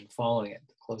strong, I've been following it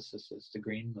the closest, is the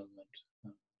green movement.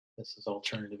 This is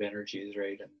alternative energies,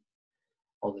 right? And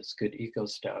all this good eco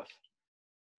stuff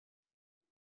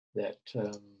that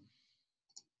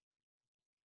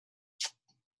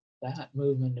that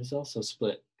movement is also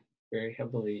split very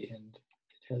heavily, and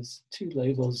it has two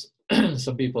labels.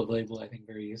 Some people label, I think,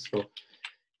 very useful,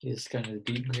 is kind of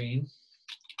deep green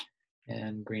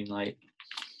and green light.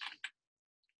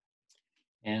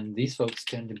 And these folks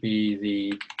tend to be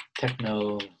the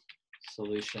techno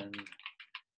solution,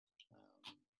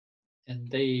 and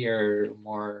they are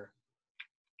more,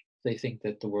 they think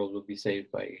that the world will be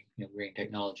saved by green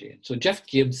technology. And so Jeff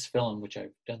Gibbs' film, which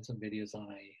I've done some videos on,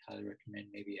 I highly recommend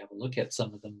maybe have a look at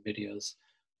some of them videos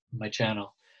on my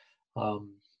channel.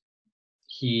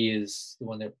 He is the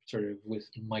one that sort of, with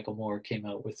Michael Moore, came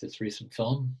out with this recent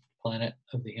film, Planet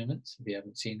of the Humans. If you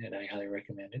haven't seen it, I highly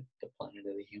recommend it. The Planet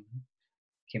of the Humans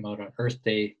came out on Earth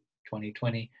Day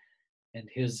 2020. And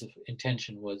his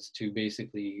intention was to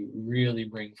basically really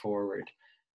bring forward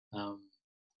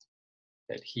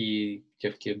that he,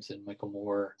 Jeff Gibbs and Michael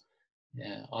Moore,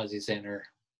 Ozzy Zenner,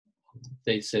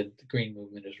 they said the green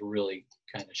movement is really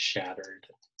kind of shattered,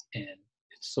 and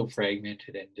it's so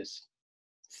fragmented and just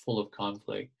full of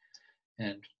conflict,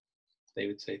 and they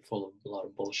would say full of a lot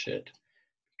of bullshit,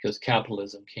 because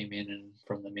capitalism came in and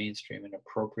from the mainstream and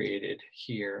appropriated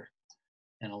here,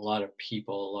 and a lot of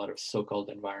people, a lot of so-called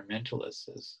environmentalists,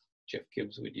 as Jeff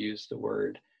Gibbs would use the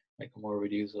word, Michael Moore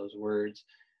would use those words,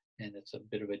 and it's a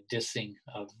bit of a dissing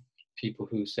of people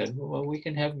who said, well, we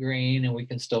can have green and we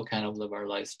can still kind of live our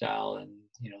lifestyle, and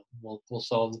we'll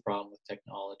solve the problem with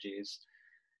technologies.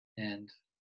 And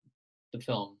the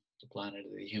film, The Planet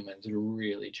of the Humans,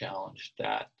 really challenged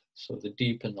that. So the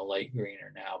deep and the light green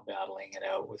are now battling it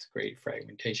out with great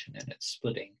fragmentation, and it's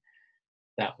splitting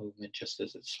that movement just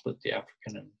as it split the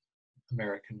African and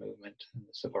American movement and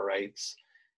the civil rights,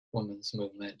 women's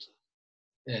movement,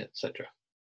 etc.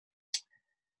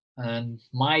 And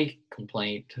my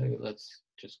complaint, let's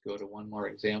just go to one more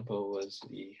example, was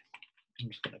I'm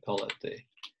just going to call it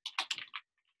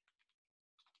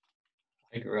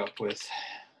I grew up with,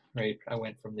 right, I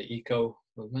went from the eco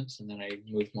movements, and then I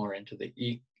moved more into the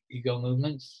ego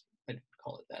movements. I didn't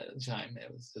call it that at the time.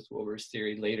 It was just Wilber's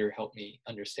theory later helped me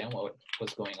understand what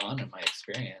was going on in my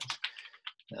experience.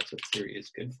 And that's what theory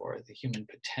is good for, the human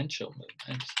potential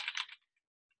movement.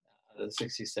 The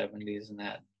 60s, 70s, and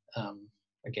that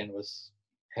again was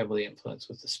heavily influenced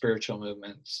with the spiritual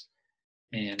movements,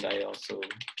 and I also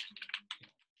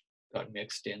got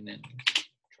mixed in and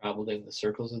traveled in the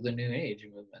circles of the New Age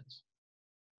movements.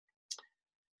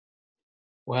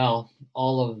 Well,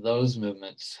 all of those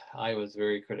movements I was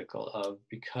very critical of,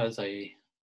 because I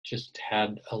just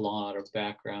had a lot of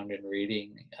background in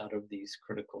reading out of these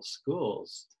critical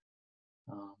schools,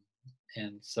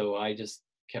 and so I just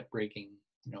kept breaking,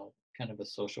 kind of a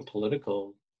social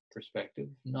political perspective,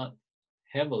 not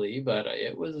heavily, but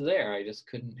it was there. I just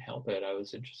couldn't help it. I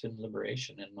was interested in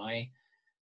liberation, and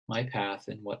my path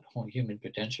and what human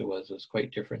potential was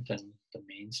quite different than the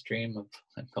mainstream of,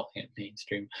 I'm calling it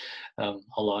mainstream, a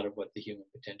lot of what the human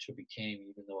potential became,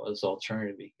 even though it was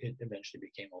alternative, it eventually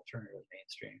became alternative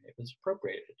mainstream. It was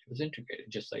appropriated, it was integrated,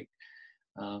 just like,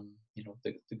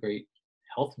 the great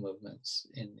health movements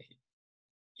in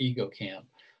the ego camp,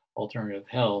 alternative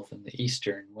health and the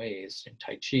Eastern ways, and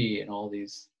Tai Chi and all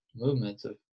these movements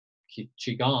of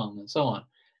Qigong and so on.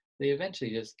 They eventually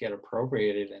just get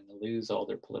appropriated and lose all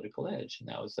their political edge. And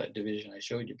that was that division I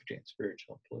showed you between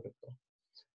spiritual and political.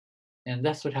 And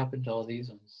that's what happened to all these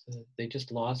ones. They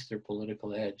just lost their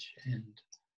political edge and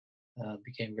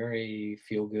became very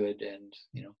feel good and,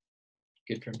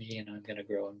 good for me, and I'm going to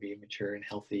grow and be mature and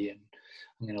healthy, and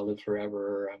I'm going to live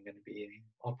forever. I'm going to be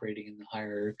operating in the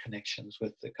higher connections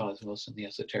with the cosmos and the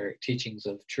esoteric teachings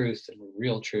of truth and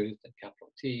real truth and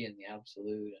capital T and the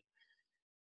absolute, and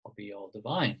I'll be all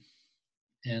divine.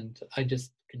 And I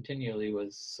just continually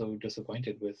was so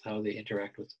disappointed with how they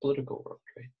interact with the political world,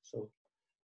 right? So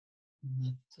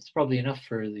that's probably enough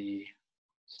for the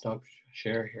stop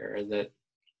share here.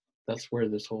 That's where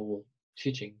this whole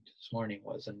teaching this morning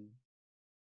was, and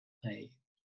I'm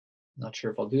not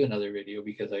sure if I'll do another video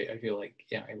because I feel like,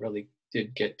 yeah, I really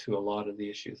did get to a lot of the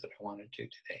issues that I wanted to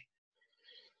today.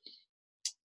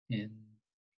 And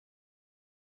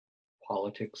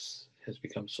politics has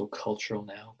become so cultural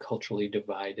now, culturally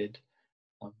divided.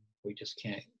 We just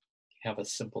can't have a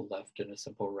simple left and a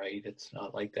simple right. It's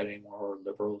not like that anymore, or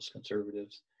liberals,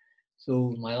 conservatives.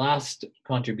 So my last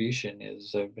contribution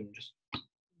is I've been just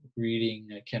reading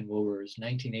Ken Wilber's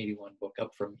 1981 book,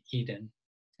 Up from Eden,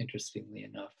 interestingly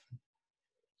enough.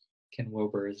 Ken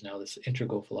Wilber is now this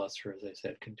integral philosopher, as I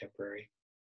said, contemporary.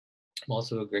 I'm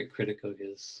also a great critic of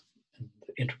his and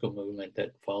the integral movement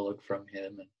that followed from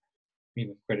him, and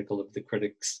even critical of the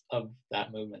critics of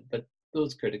that movement. But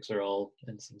those critics are all,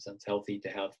 in some sense, healthy to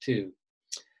have too.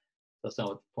 That's not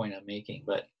what the point I'm making.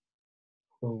 But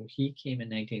when he came in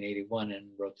 1981 and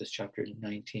wrote this chapter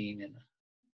 19, and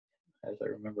as I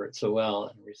remember it so well,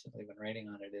 and recently been writing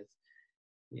on it,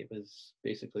 it was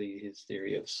basically his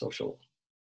theory of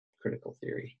critical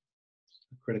theory,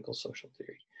 critical social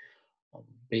theory,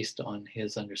 based on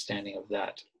his understanding of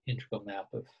that integral map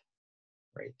of,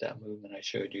 right, that movement I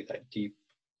showed you, that deep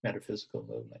metaphysical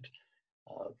movement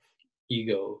of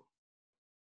ego.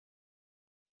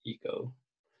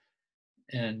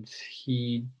 And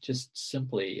he just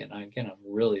simply, and again, I'm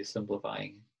really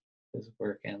simplifying his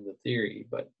work and the theory,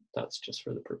 but that's just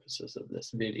for the purposes of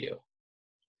this video.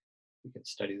 You can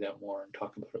study that more and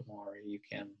talk about it more. You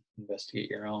can investigate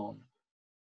your own.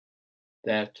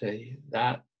 That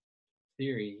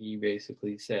theory, he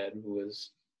basically said, was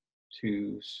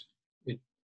it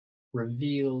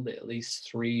revealed at least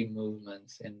three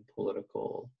movements in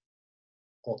political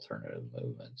alternative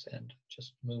movements and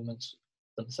just movements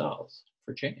themselves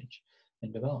for change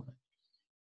and development,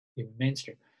 even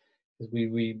mainstream. Because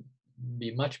we'd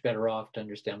be much better off to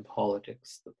understand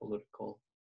politics, the political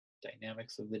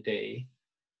dynamics of the day,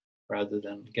 rather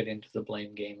than get into the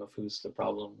blame game of who's the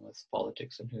problem with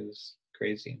politics and who's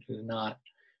crazy and who's not.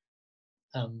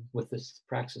 With this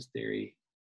praxis theory,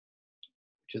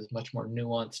 which is much more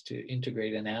nuanced to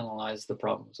integrate and analyze the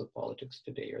problems of politics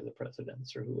today, or the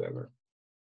presidents or whoever,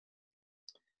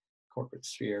 corporate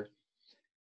sphere,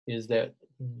 is that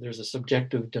there's a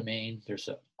subjective domain, there's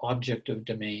an objective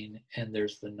domain, and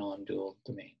there's the non-dual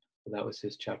domain. So that was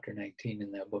his chapter 19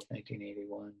 in that book,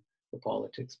 1981, for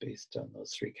politics, based on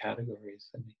those three categories.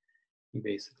 And he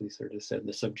basically sort of said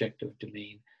the subjective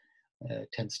domain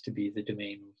tends to be the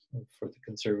domain for the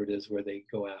conservatives, where they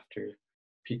go after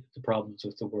the problems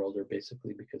with the world are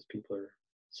basically because people are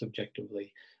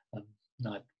subjectively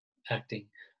not acting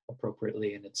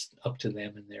appropriately, and it's up to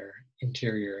them and their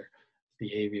interior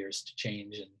behaviors to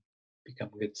change and become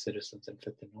good citizens and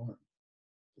fit the norm,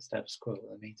 the status quo,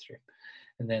 the mainstream.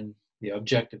 And then the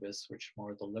objectivists, which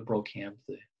more the liberal camp,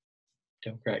 the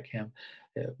Democrat camp,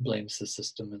 blames the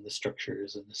system and the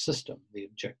structures and the system, the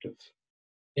objective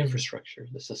infrastructure,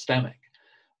 the systemic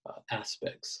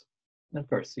aspects. And of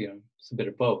course, it's a bit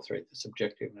of both, right? The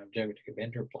subjective and objective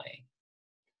interplaying.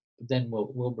 But then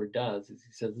what Wilber does is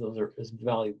he says those are as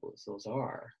valuable as those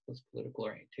political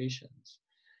orientations.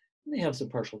 And they have some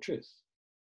partial truth.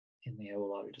 And they have a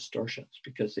lot of distortions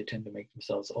because they tend to make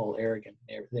themselves all arrogant.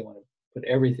 They want to put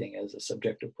everything as a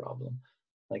subjective problem,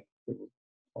 like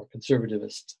or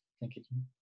conservativist thinking,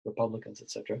 Republicans,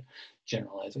 etc.,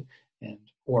 generalizing,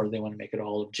 or they want to make it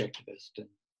all objectivist, and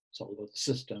it's all about the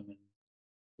system and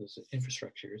those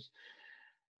infrastructures,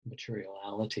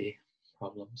 materiality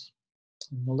problems.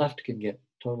 And the left can get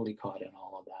totally caught in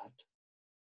all of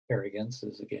that. Arrogance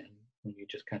is, again, when you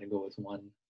just kind of go with one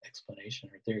explanation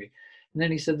or theory. And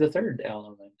then he said the third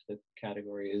element, the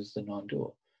category, is the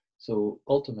non-dual. So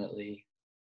ultimately,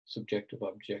 subjective,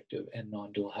 objective, and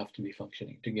non-dual have to be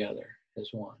functioning together as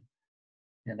one.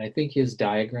 And I think his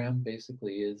diagram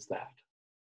basically is that.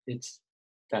 It's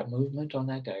that movement on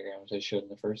that diagram, as I showed in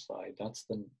the first slide, that's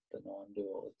the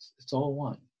non-dual. It's all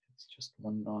one. It's just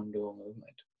one non-dual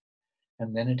movement.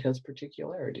 And then it has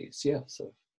particularities, yes,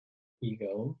 of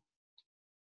ego,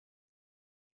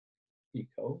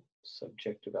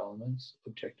 subjective elements,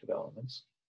 objective elements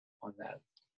on that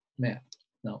map.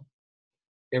 No,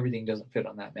 everything doesn't fit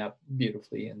on that map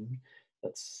beautifully, and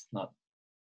that's not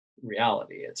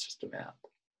reality. It's just a map.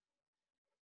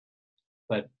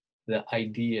 But the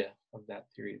idea of that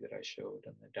theory that I showed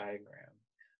in the diagram,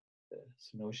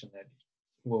 this notion that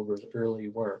Wilber's early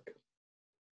work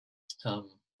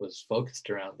was focused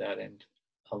around that, and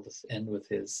I'll just end with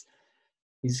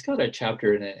he's got a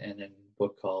chapter in a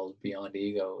book called Beyond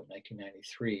Ego in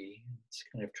 1993. It's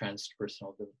kind of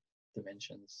transpersonal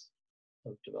dimensions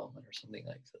of development or something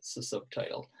like that. That's the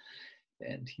subtitle.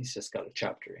 And he's just got a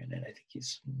chapter in it. I think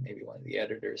he's maybe one of the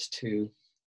editors too.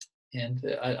 And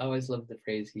I always loved the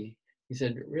phrase he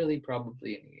said, really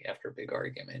probably after a big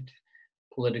argument,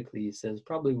 politically, he says,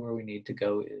 probably where we need to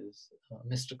go is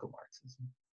mystical Marxism.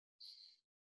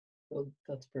 So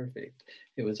that's perfect.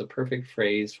 It was a perfect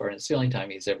phrase for, and it's the only time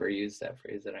he's ever used that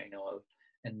phrase that I know of,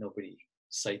 and nobody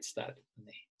cites that when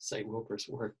they cite Wilber's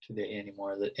work today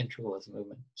anymore. The integralist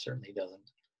movement certainly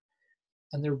doesn't.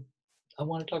 And I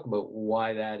want to talk about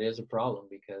why that is a problem,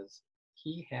 because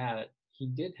he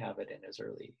did have it in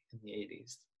the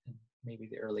 80s and maybe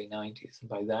the early 90s, and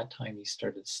by that time he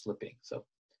started slipping. So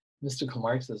mystical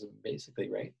Marxism, basically,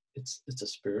 right? It's a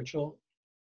spiritual,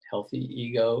 healthy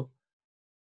ego,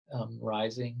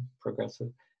 rising,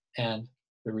 progressive, and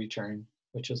the return,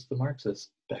 which is the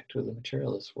Marxist, back to the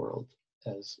materialist world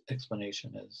as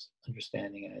explanation, as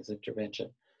understanding, and as intervention.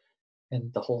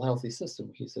 And the whole healthy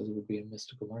system, he says, would be a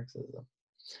mystical Marxism,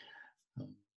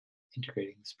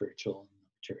 integrating the spiritual and the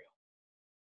material.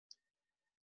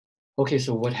 Okay,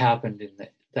 so what happened in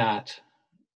that,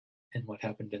 and what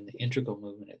happened in the integral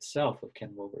movement itself of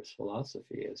Ken Wilber's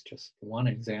philosophy is just one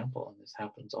example, and this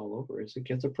happens all over, is it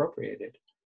gets appropriated.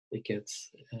 It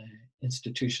gets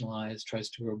institutionalized, tries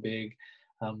to grow big,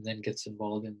 then gets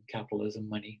involved in capitalism,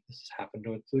 money. This has happened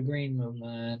with the Green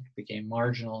Movement, became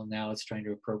marginal, and now it's trying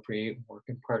to appropriate and work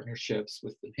in partnerships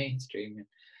with the mainstream. And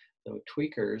the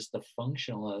tweakers, the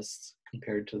functionalists,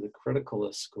 compared to the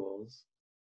criticalist schools,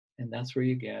 and that's where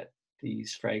you get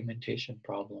these fragmentation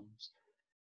problems.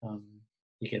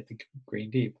 You get the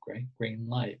green deep, right? Green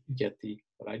light. You get the,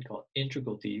 what I'd call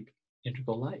integral deep,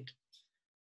 integral light.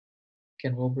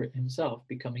 Ken Wilber himself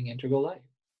becoming integral light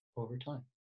over time.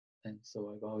 And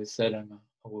so I've always said I'm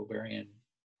a Wilberian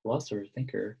philosopher,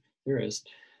 thinker, theorist,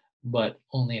 but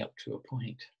only up to a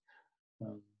point.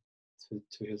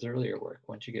 To his earlier work,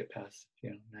 once you get past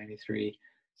 93,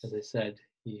 as I said,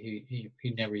 he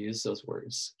never used those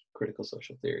words, critical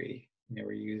social theory. He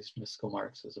never used mystical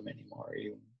Marxism anymore,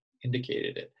 even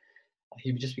indicated it.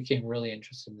 He just became really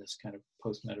interested in this kind of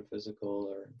post-metaphysical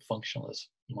or functionalist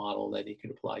model that he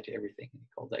could apply to everything. And he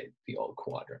called that the all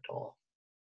quadrant, all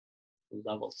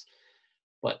levels.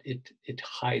 But it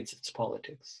hides its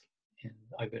politics. And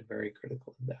I've been very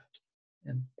critical of that,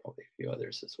 and probably a few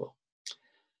others as well.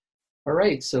 All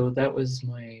right, so that was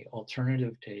my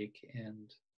alternative take,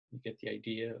 and you get the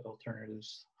idea,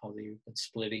 alternatives, how they've been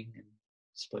splitting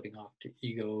off to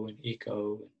ego and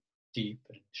eco and deep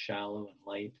and shallow and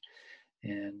light,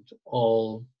 and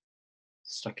all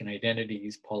stuck in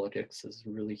identities. Politics is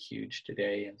really huge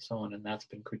today and so on, and that's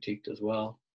been critiqued as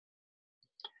well.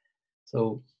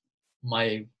 So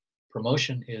my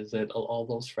promotion is that all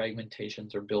those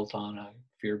fragmentations are built on a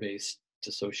fear-based,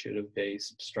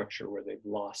 dissociative-based structure where they've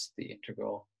lost the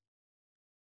integral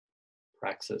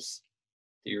praxis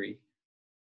theory,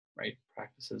 right?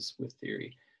 Practices with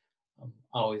theory,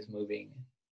 always moving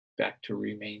back to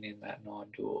remain in that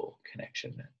non-dual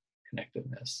connection and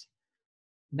connectedness.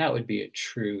 And that would be a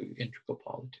true integral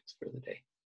politics for the day.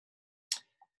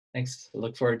 Thanks. I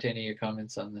look forward to any of your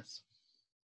comments on this.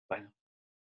 Bye now.